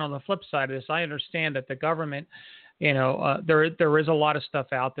 and again, on the flip side of this, I understand that the government, there is a lot of stuff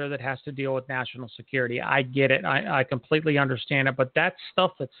out there that has to deal with national security. I get it. I completely understand it. But that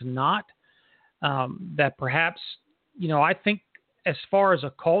stuff that's not, that perhaps, I think as far as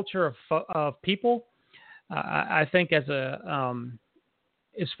a culture of people, I think as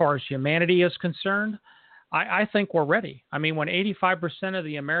far as humanity is concerned, I think we're ready. I mean, when 85% of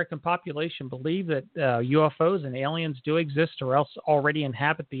the American population believe that UFOs and aliens do exist or else already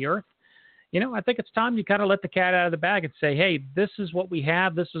inhabit the earth, I think it's time you kind of let the cat out of the bag and say, hey, this is what we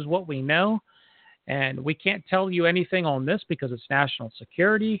have. This is what we know. And we can't tell you anything on this because it's national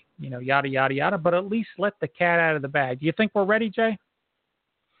security, yada, yada, yada. But at least let the cat out of the bag. Do you think we're ready, Jay?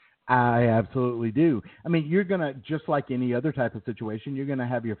 I absolutely do. I mean, you're going to, just like any other type of situation, you're going to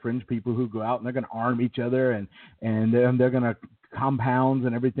have your fringe people who go out and they're going to arm each other and they're going to compounds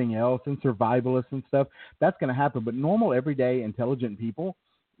and everything else and survivalists and stuff. That's going to happen. But normal, everyday, intelligent people,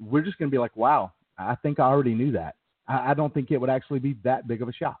 we're just going to be like, wow, I think I already knew that. I don't think it would actually be that big of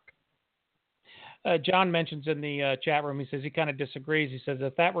a shock. John mentions in the chat room, he says he kind of disagrees. He says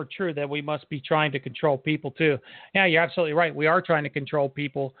if that were true, then we must be trying to control people too. Yeah, you're absolutely right. We are trying to control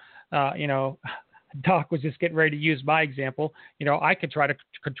people. Doc was just getting ready to use my example. I could try to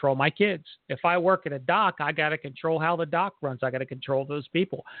control my kids. If I work at a dock, I got to control how the dock runs. I got to control those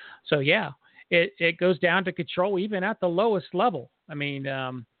people. So yeah, it goes down to control even at the lowest level. I mean,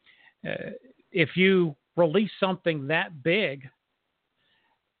 if you release something that big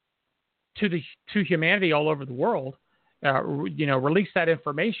to humanity all over the world, release that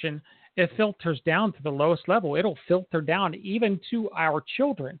information, it filters down to the lowest level. It'll filter down even to our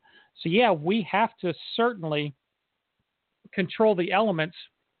children. So yeah, we have to certainly control the elements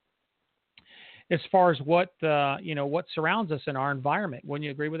as far as what surrounds us in our environment. Wouldn't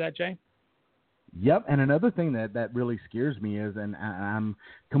you agree with that, Jay? Yep. And another thing that really scares me is, and I'm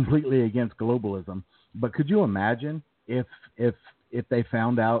completely against globalism, but could you imagine if they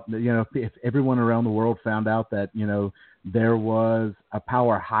found out, if everyone around the world found out that, there was a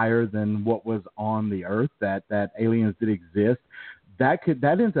power higher than what was on the earth, that aliens did exist, that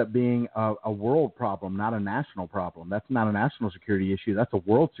ends up being a world problem, not a national problem. That's not a national security issue. That's a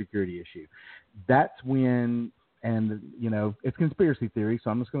world security issue. That's when, and it's conspiracy theory, so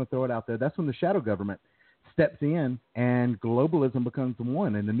I'm just going to throw it out there. That's when the shadow government steps in and globalism becomes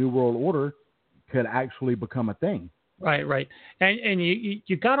one, and the New World Order could actually become a thing. Right. And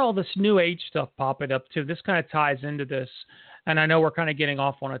you got all this new age stuff popping up too. This kind of ties into this. And I know we're kind of getting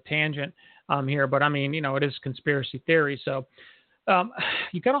off on a tangent here, but I mean, it is conspiracy theory. So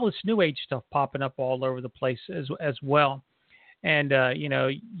you got all this new age stuff popping up all over the place as well. And,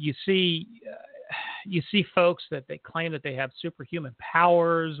 you see folks that they claim that they have superhuman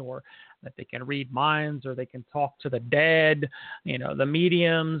powers, or that they can read minds, or they can talk to the dead, the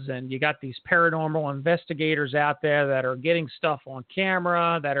mediums. And you got these paranormal investigators out there that are getting stuff on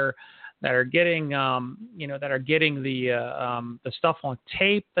camera, that are getting, the stuff on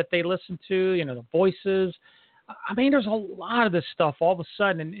tape that they listen to, the voices. I mean, there's a lot of this stuff all of a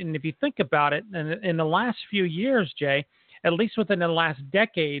sudden. And if you think about it, in the last few years, Jay, at least within the last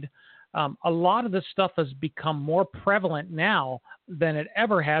decade, a lot of this stuff has become more prevalent now than it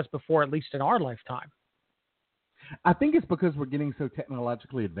ever has before, at least in our lifetime. I think it's because we're getting so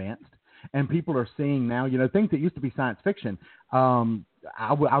technologically advanced, and people are seeing now, things that used to be science fiction. I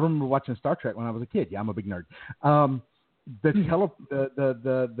remember watching Star Trek when I was a kid. Yeah, I'm a big nerd.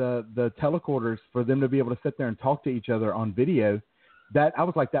 The telecorders, for them to be able to sit there and talk to each other on video, that I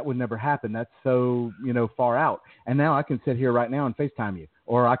was like, that would never happen. That's so, far out. And now I can sit here right now and FaceTime you,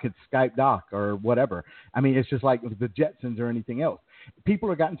 or I could Skype Doc or whatever. I mean, it's just like the Jetsons or anything else. People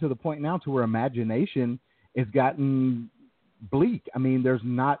have gotten to the point now to where imagination has gotten bleak. I mean, there's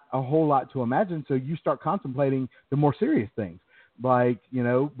not a whole lot to imagine. So you start contemplating the more serious things like,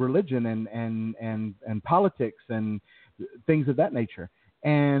 religion and politics and things of that nature.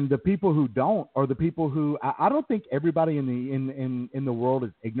 And the people who don't are the people who, I don't think everybody in the world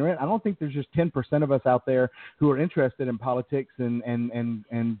is ignorant. I don't think there's just 10% of us out there who are interested in politics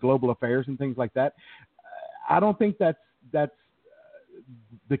and global affairs and things like that. I don't think that's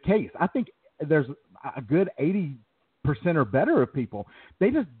the case. I think there's a good 80% or better of people. They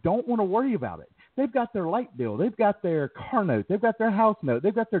just don't want to worry about it. They've got their light bill. They've got their car note. They've got their house note.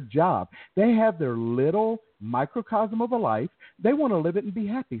 They've got their job. They have their little microcosm of a life. They want to live it and be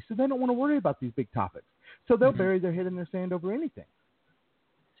happy. So they don't want to worry about these big topics. So they'll bury their head in their sand over anything.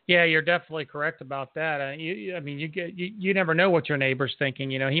 Yeah, you're definitely correct about that. You never know what your neighbor's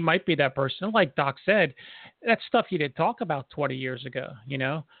thinking. He might be that person. Like Doc said, that's stuff you didn't talk about 20 years ago.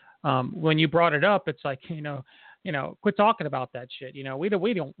 When you brought it up, it's like, quit talking about that shit.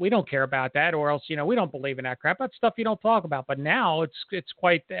 We don't care about that, or else, we don't believe in that crap. That's stuff you don't talk about. But now it's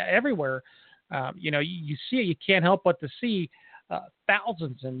quite everywhere. You see it. You can't help but to see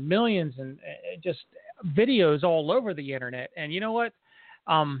thousands and millions and just videos all over the internet. And you know what?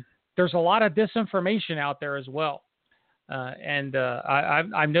 There's a lot of disinformation out there as well.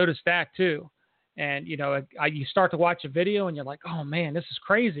 I've noticed that too. And, you start to watch a video and you're like, oh man, this is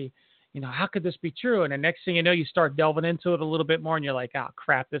crazy. How could this be true? And the next thing you know, you start delving into it a little bit more and you're like, oh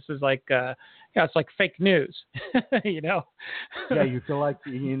crap, this is like, it's like fake news, Yeah, you feel like,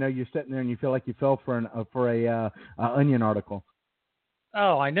 you're sitting there and you feel like you fell for a Onion article.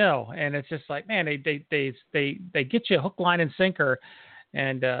 Oh, I know. And it's just like, man, they get you hook, line, and sinker.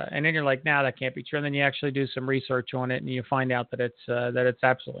 And then you're like, nah, that can't be true. And then you actually do some research on it, and you find out that it's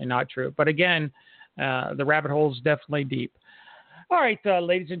absolutely not true. But again, the rabbit hole is definitely deep. All right,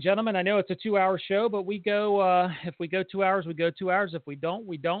 ladies and gentlemen, I know it's a 2-hour show, but we go if we go 2 hours, we go 2 hours. If we don't,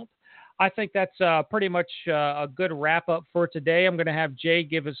 we don't. I think that's pretty much a good wrap up for today. I'm going to have Jay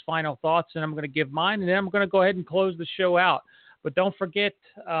give his final thoughts, and I'm going to give mine, and then I'm going to go ahead and close the show out. But don't forget.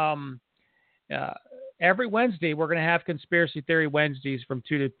 Every Wednesday, we're going to have Conspiracy Theory Wednesdays from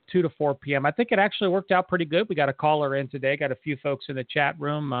 2 to 4 p.m. I think it actually worked out pretty good. We got a caller in today, got a few folks in the chat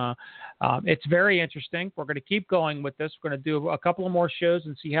room. It's very interesting. We're going to keep going with this. We're going to do a couple of more shows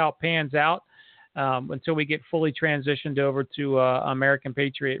and see how it pans out until we get fully transitioned over to American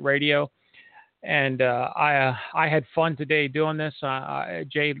Patriot Radio. And I had fun today doing this.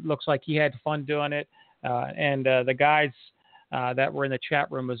 Jay looks like he had fun doing it. And the guys that were in the chat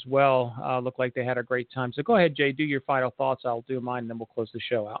room as well look like they had a great time. So go ahead, Jay, do your final thoughts. I'll do mine, and then we'll close the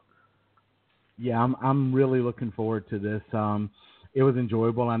show out. Yeah, I'm really looking forward to this. It was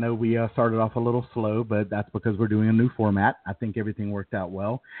enjoyable. I know we started off a little slow, but that's because we're doing a new format. I think everything worked out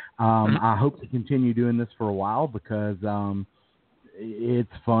well. I hope to continue doing this for a while because it's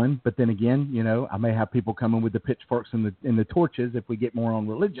fun. But then again, I may have people coming with the pitchforks and the torches if we get more on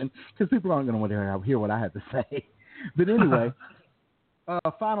religion, because people aren't going to want to hear what I have to say. But anyway,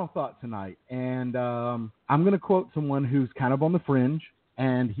 final thought tonight. And I'm going to quote someone who's kind of on the fringe,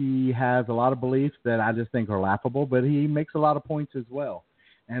 and he has a lot of beliefs that I just think are laughable, but he makes a lot of points as well.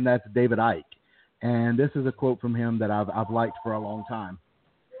 And that's David Icke. And this is a quote from him that I've liked for a long time.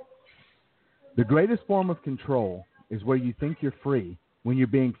 The greatest form of control is where you think you're free when you're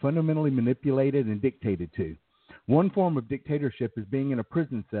being fundamentally manipulated and dictated to. One form of dictatorship is being in a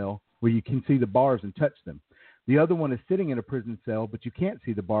prison cell where you can see the bars and touch them. The other one is sitting in a prison cell, but you can't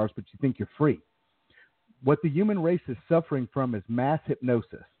see the bars, but you think you're free. What the human race is suffering from is mass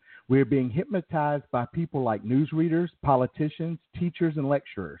hypnosis. We are being hypnotized by people like newsreaders, politicians, teachers, and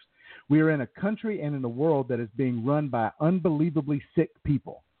lecturers. We are in a country and in a world that is being run by unbelievably sick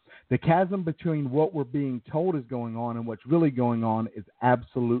people. The chasm between what we're being told is going on and what's really going on is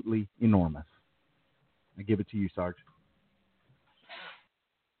absolutely enormous. I give it to you, Sarge.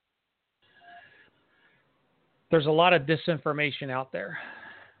 There's a lot of disinformation out there.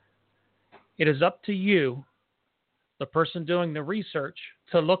 It is up to you, the person doing the research,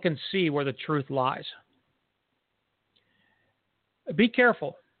 to look and see where the truth lies. Be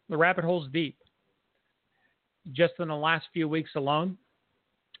careful. The rabbit hole's deep. Just in the last few weeks alone,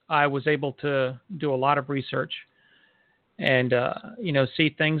 I was able to do a lot of research and,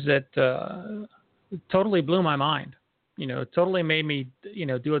 see things that totally blew my mind. Totally made me,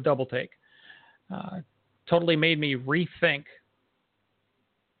 do a double take. Totally made me rethink,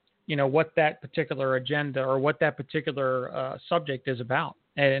 what that particular agenda or what that particular subject is about.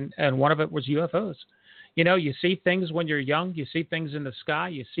 And one of it was UFOs. You see things when you're young, you see things in the sky,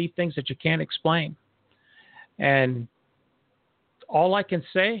 you see things that you can't explain. And all I can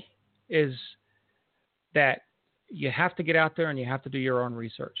say is that you have to get out there and you have to do your own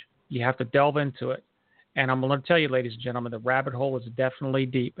research. You have to delve into it. And I'm going to tell you, ladies and gentlemen, the rabbit hole is definitely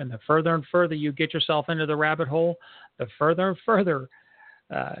deep. And the further and further you get yourself into the rabbit hole, the further and further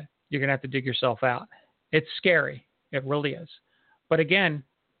you're going to have to dig yourself out. It's scary. It really is. But again,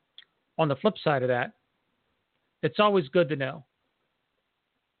 on the flip side of that, it's always good to know.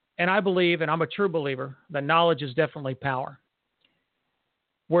 And I believe, and I'm a true believer, that knowledge is definitely power.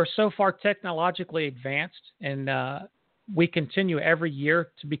 We're so far technologically advanced, and we continue every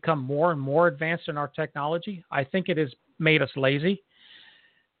year to become more and more advanced in our technology. I think it has made us lazy.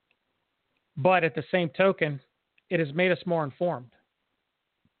 But at the same token, it has made us more informed.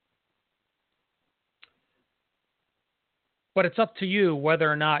 But it's up to you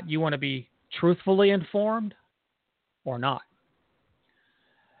whether or not you want to be truthfully informed or not.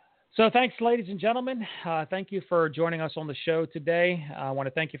 So thanks, ladies and gentlemen. Thank you for joining us on the show today. I want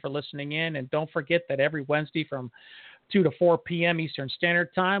to thank you for listening in. And don't forget that every Wednesday from 2 to 4 p.m. Eastern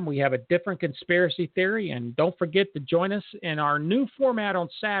Standard Time, we have a different conspiracy theory. And don't forget to join us in our new format on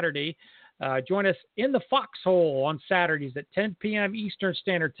Saturday. Join us in the Foxhole on Saturdays at 10 p.m. Eastern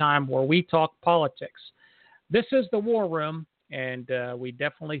Standard Time, where we talk politics. This is the War Room, and we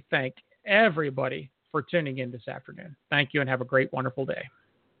definitely thank everybody for tuning in this afternoon. Thank you, and have a great, wonderful day.